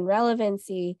 And then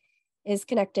relevancy is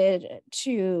connected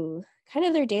to kind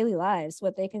of their daily lives,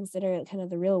 what they consider kind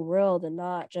of the real world and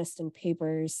not just in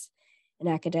papers and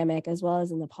academic, as well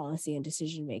as in the policy and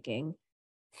decision-making.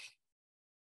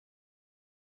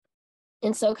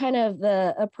 And so kind of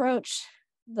the approach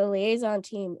the liaison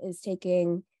team is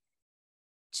taking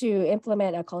to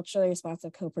implement a culturally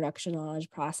responsive co-production knowledge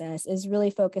process is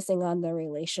really focusing on the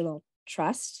relational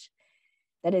trust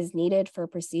that is needed for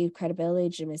perceived credibility,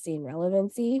 legitimacy, and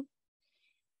relevancy.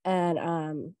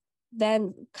 And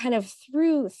then kind of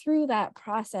through that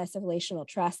process of relational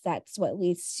trust, that's what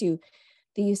leads to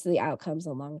the use of the outcomes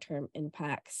and long-term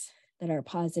impacts that are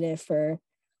positive for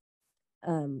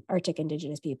Arctic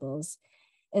Indigenous peoples.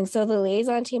 And so the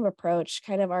liaison team approach,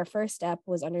 kind of our first step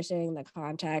was understanding the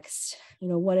context,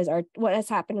 what has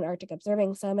happened in Arctic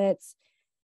observing summits,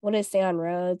 what is Say on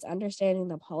Roads, understanding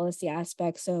the policy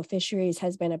aspects. So fisheries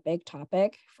has been a big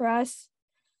topic for us.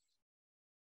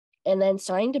 And then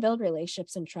starting to build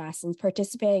relationships and trust and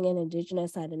participating in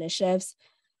Indigenous-led initiatives,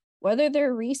 whether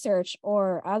they're research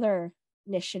or other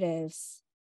initiatives,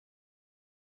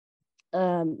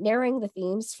 narrowing the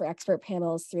themes for expert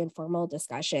panels through informal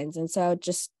discussions. And so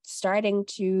just starting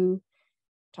to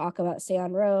talk about Say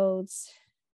on Roads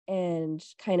and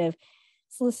kind of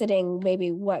soliciting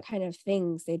maybe what kind of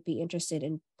things they'd be interested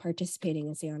in participating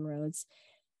in Say on Roads,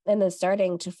 and then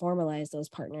starting to formalize those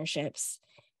partnerships.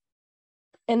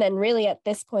 And then really at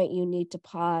this point, you need to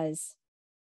pause.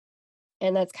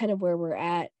 And that's kind of where we're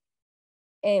at.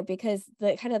 And because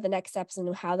the next steps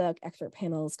in how the expert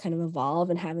panels kind of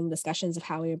evolve and having discussions of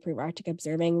how we improve Arctic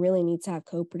observing really needs to have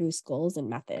co-produced goals and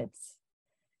methods.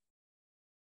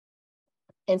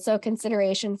 And so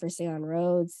consideration for Say on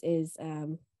Roads is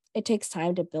it takes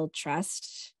time to build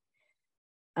trust.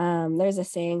 There's a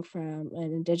saying from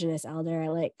an Indigenous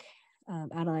elder, like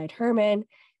Adelaide Herman,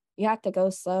 you have to go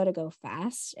slow to go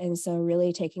fast. And so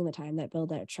really taking the time that build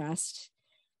that trust,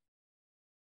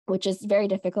 which is very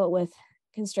difficult with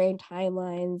constrained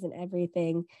timelines and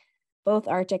everything. Both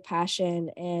Arctic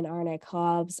Passion and RNA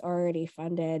Co-ops already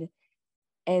funded.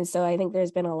 And so I think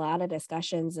there's been a lot of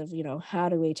discussions of, how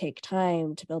do we take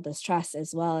time to build this trust,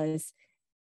 as well as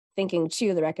thinking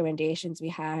too the recommendations we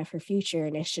have for future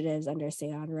initiatives under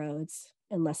Say on Roads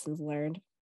and lessons learned.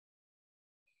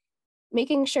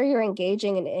 Making sure you're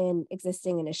engaging in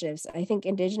existing initiatives. I think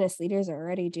Indigenous leaders are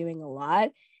already doing a lot.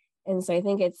 And so I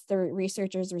think it's the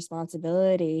researchers'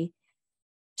 responsibility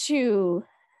to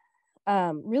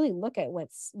really look at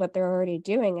what they're already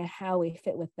doing and how we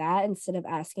fit with that, instead of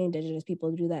asking Indigenous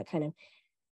people to do that kind of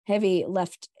heavy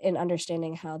lift in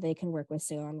understanding how they can work with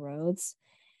Say on Roads.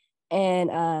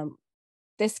 And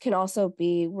this can also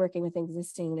be working with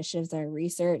existing initiatives that are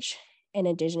research and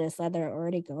Indigenous-led that are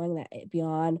already going that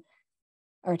beyond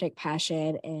Arctic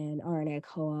Passion and RNA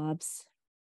Co-ops.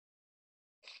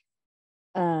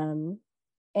 And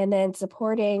then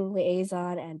supporting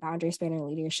liaison and boundary spanner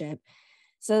leadership.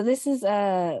 So this is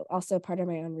also part of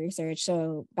my own research.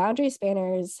 So boundary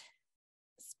spanners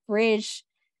bridge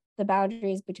the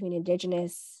boundaries between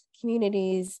Indigenous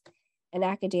communities and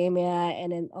academia,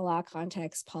 and in a lot of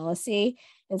context, policy.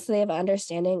 And so they have an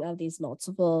understanding of these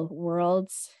multiple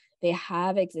worlds. They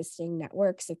have existing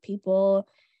networks of people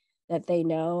that they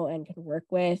know and can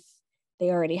work with. They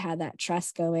already have that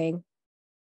trust going.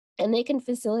 And they can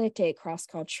facilitate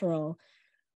cross-cultural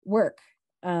work,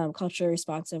 culturally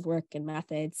responsive work and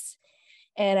methods.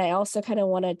 And I also kind of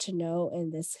wanted to know in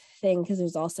this thing, because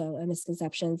there's also a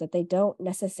misconception that they don't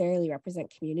necessarily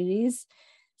represent communities.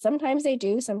 Sometimes they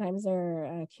do, sometimes they're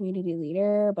a community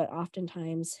leader, but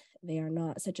oftentimes they are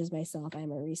not, such as myself,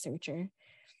 I'm a researcher.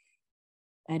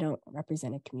 I don't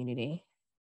represent a community.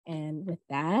 And with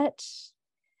that,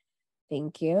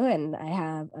 thank you. And I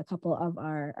have a couple of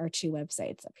our two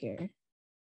websites up here,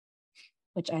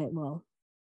 which I will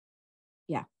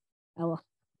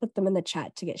put them in the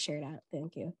chat to get shared out.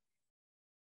 Thank you.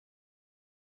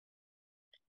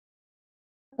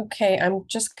 Okay, I'm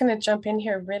just going to jump in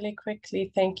here really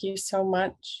quickly. Thank you so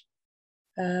much,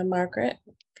 Margaret,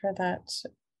 for that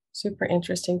super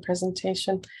interesting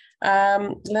presentation.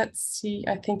 Let's see,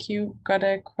 I think you got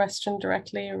a question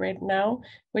directly right now.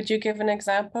 Would you give an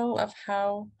example of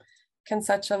how can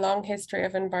such a long history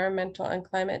of environmental and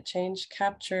climate change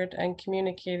captured and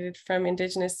communicated from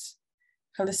Indigenous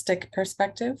holistic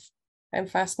perspective? I'm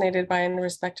fascinated by and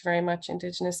respect very much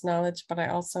Indigenous knowledge, but I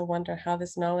also wonder how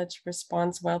this knowledge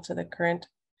responds well to the current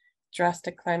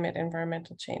drastic climate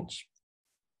environmental change.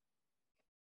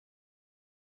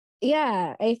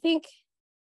 Yeah, I think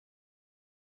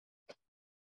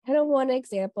kind of one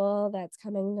example that's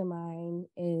coming to mind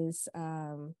is,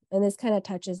 and this kind of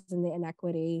touches in the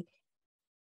inequity,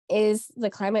 is the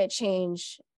climate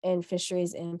change and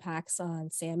fisheries impacts on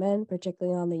salmon,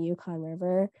 particularly on the Yukon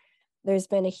River. There's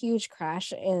been a huge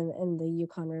crash in the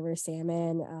Yukon River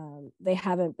salmon. They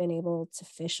haven't been able to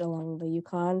fish along the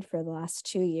Yukon for the last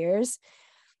 2 years,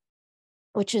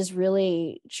 which is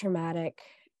really traumatic,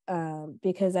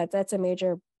 because that's a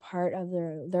major part of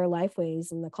their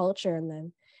lifeways and the culture. And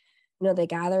then, they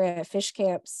gather at fish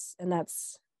camps, and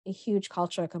that's a huge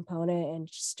cultural component, and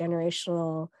just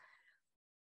generational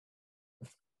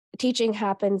teaching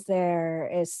happens there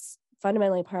is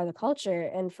fundamentally part of the culture.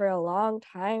 And for a long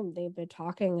time, they've been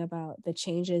talking about the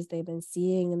changes they've been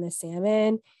seeing in the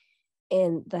salmon,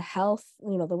 and the health,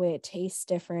 the way it tastes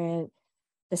different.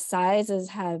 The sizes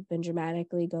have been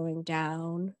dramatically going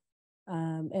down.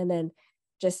 And then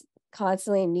just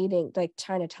constantly needing, like,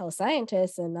 trying to tell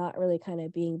scientists and not really kind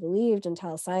of being believed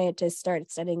until scientists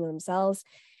start studying themselves.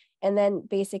 And then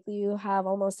basically you have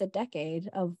almost a decade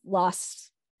of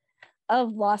lost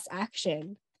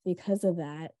action because of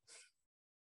that.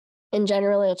 In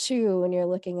general, too, when you're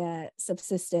looking at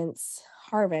subsistence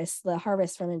harvest, the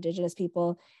harvest from indigenous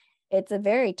people, it's a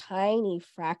very tiny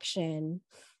fraction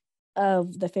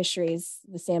of the fisheries,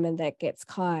 the salmon that gets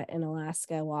caught in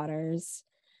Alaska waters.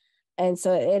 And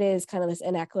so it is kind of this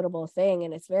inequitable thing.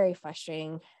 And it's very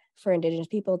frustrating for indigenous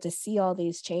people to see all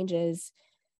these changes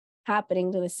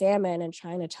happening to the salmon and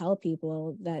trying to tell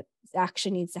people that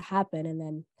action needs to happen, and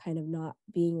then kind of not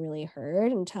being really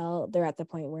heard until they're at the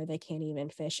point where they can't even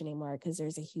fish anymore because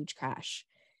there's a huge crash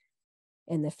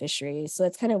in the fisheries. So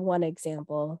it's kind of one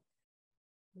example.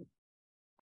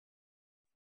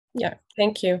 Yeah,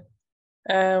 thank you.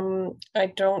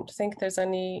 I don't think there's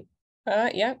any,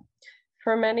 yeah.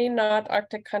 For many not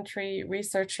Arctic country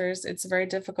researchers, it's very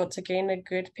difficult to gain a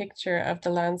good picture of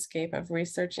the landscape of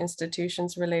research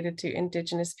institutions related to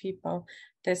indigenous people.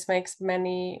 This makes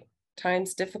many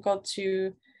times difficult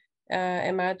to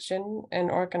imagine and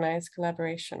organize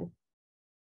collaboration.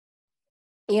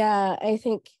 Yeah, I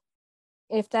think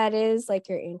if that is like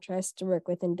your interest to work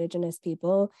with indigenous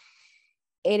people,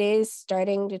 it is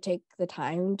starting to take the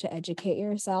time to educate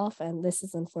yourself. And this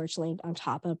is unfortunately on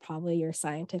top of probably your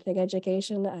scientific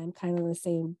education. I'm kind of in the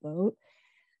same boat.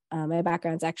 My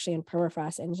background's actually in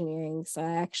permafrost engineering. So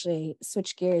I actually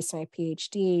switched gears to my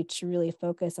PhD to really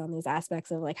focus on these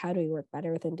aspects of, like, how do we work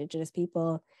better with indigenous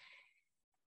people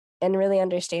and really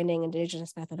understanding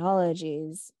indigenous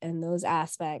methodologies and those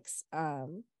aspects.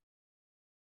 And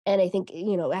I think,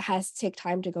 it has to take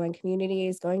time to go in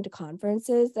communities, going to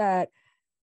conferences that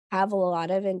have a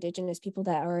lot of indigenous people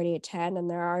that already attend. And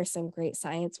there are some great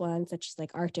science ones, such as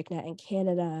like ArcticNet in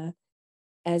Canada,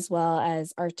 as well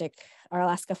as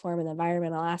Alaska Forum and the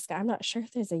Environment Alaska. I'm not sure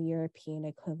if there's a European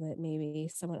equivalent. Maybe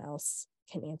someone else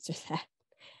can answer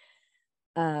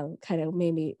that. Kind of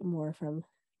maybe more from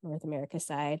North America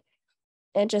side.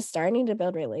 And just starting to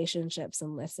build relationships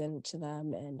and listen to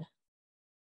them. And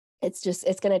it's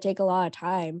going to take a lot of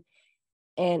time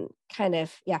and kind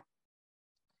of, yeah,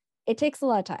 it takes a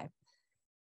lot of time.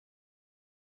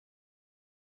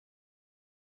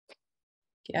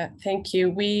 Yeah, thank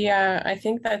you. I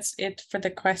think that's it for the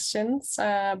questions,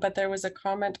 but there was a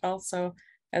comment also.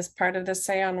 As part of the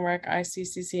SAON work,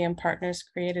 ICCC and partners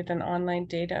created an online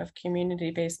data of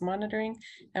community-based monitoring,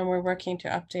 and we're working to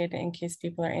update it in case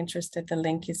people are interested. The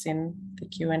link is in the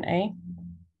Q&A.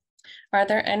 Are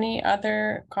there any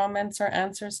other comments or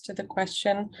answers to the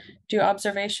question, do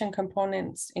observation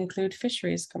components include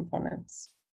fisheries components?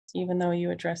 Even though you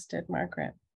addressed it,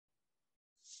 Margaret.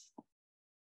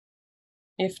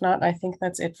 If not, I think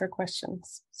that's it for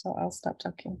questions. So I'll stop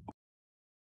talking.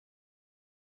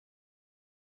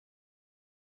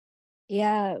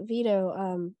 Yeah,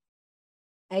 Vito,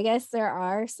 I guess there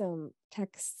are some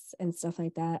texts and stuff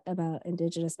like that about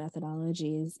indigenous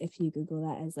methodologies. If you Google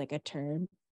that as like a term,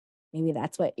 maybe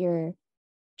that's what you're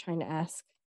trying to ask.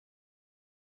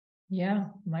 Yeah,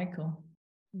 Michael,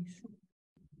 please.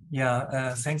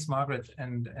 Yeah, thanks, Margaret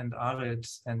and Arid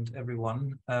and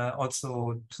everyone.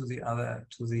 Also to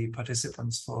the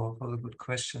participants for the good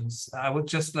questions. I would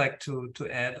just like to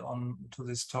add on to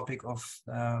this topic of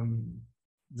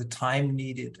the time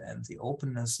needed and the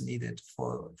openness needed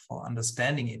for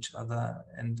understanding each other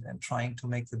and trying to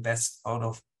make the best out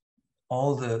of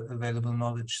all the available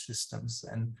knowledge systems.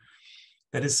 And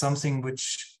that is something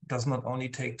which does not only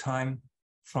take time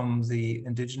from the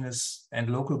indigenous and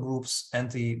local groups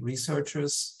and the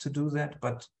researchers to do that,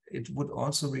 but it would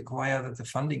also require that the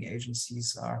funding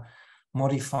agencies are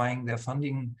modifying their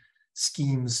funding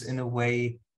schemes in a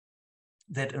way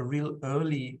that a real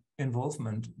early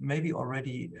involvement, maybe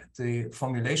already the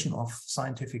formulation of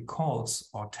scientific calls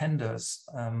or tenders,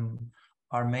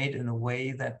 are made in a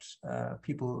way that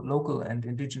people, local and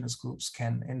indigenous groups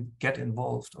can get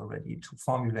involved already to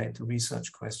formulate the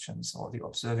research questions or the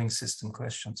observing system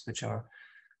questions, which are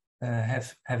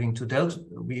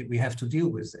we have to deal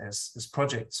with as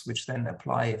projects, which then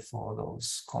apply for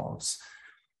those calls.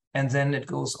 And then it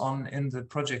goes on in the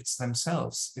projects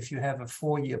themselves. If you have a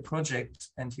 4-year project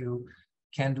and you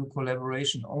can do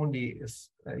collaboration only if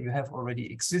you have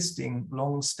already existing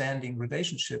long-standing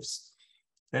relationships,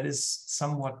 that is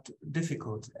somewhat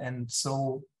difficult. And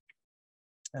so,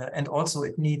 and also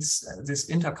it needs this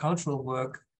intercultural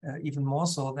work even more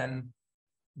so than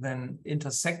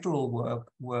intersectoral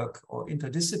work or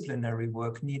interdisciplinary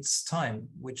work needs time,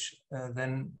 which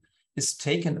then is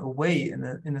taken away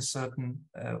in a certain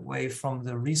way from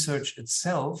the research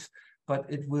itself, but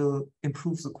it will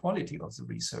improve the quality of the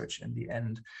research in the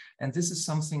end. And this is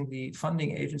something the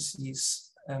funding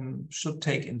agencies should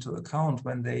take into account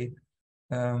when they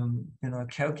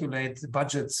calculate the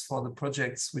budgets for the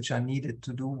projects which are needed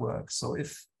to do work. So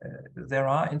if there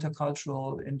are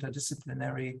intercultural,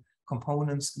 interdisciplinary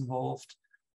components involved,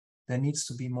 there needs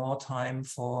to be more time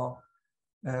for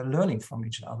learning from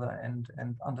each other and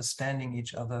understanding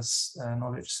each other's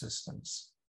knowledge systems.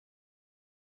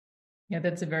 Yeah,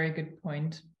 that's a very good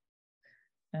point.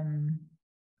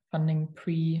 Funding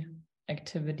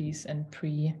pre-activities and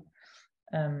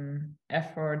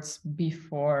efforts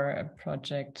before a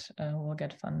project will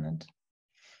get funded.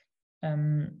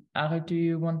 Ariel, do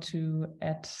you want to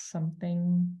add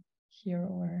something here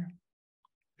or?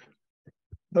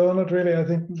 No, not really. I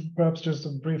think perhaps just a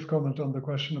brief comment on the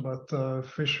question about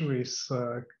fisheries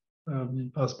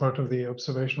as part of the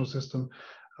observational system.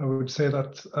 I would say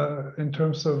that in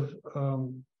terms of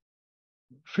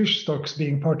fish stocks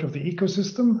being part of the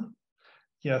ecosystem,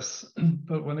 yes,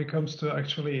 but when it comes to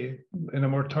actually in a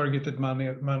more targeted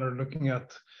manner looking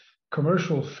at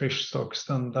commercial fish stocks,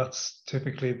 then that's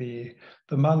typically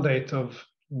the mandate of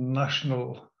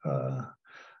national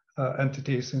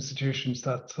entities, institutions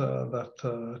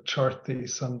that chart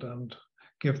these and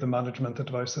give the management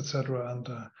advice, etc.,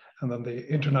 and then the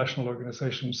international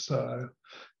organizations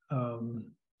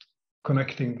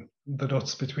connecting the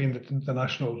dots between the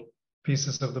national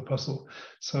pieces of the puzzle.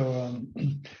 So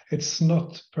it's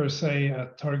not per se a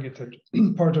targeted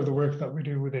part of the work that we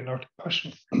do within Arctic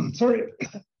Passion. Sorry.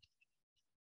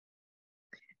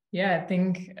 Yeah, I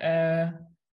think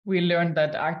we learned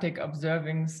that Arctic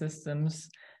observing systems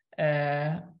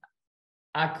are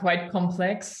quite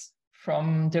complex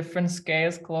from different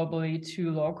scales globally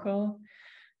to local,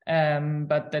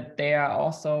 but that they are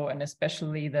also, and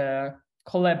especially the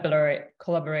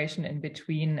collaboration in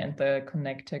between and the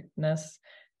connectedness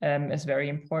is very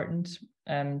important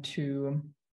to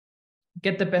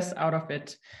get the best out of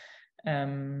it,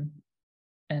 and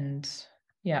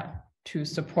yeah, to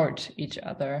support each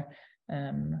other,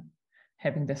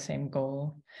 having the same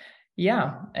goal.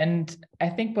 Yeah, and I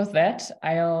think with that,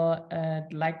 I'll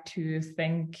like to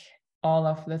thank all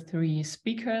of the three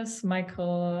speakers,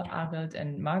 Michael, Arild,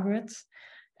 and Margaret,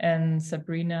 and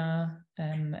Sabrina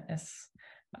as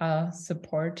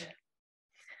support.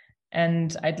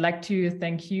 And I'd like to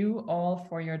thank you all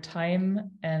for your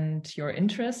time and your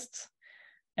interest.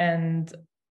 And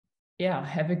yeah,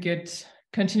 have a good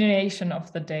continuation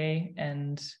of the day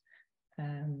and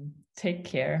take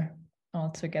care all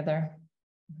together.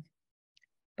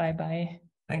 Bye-bye.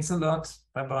 Thanks a lot.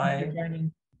 Bye-bye. Thank you for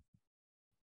joining.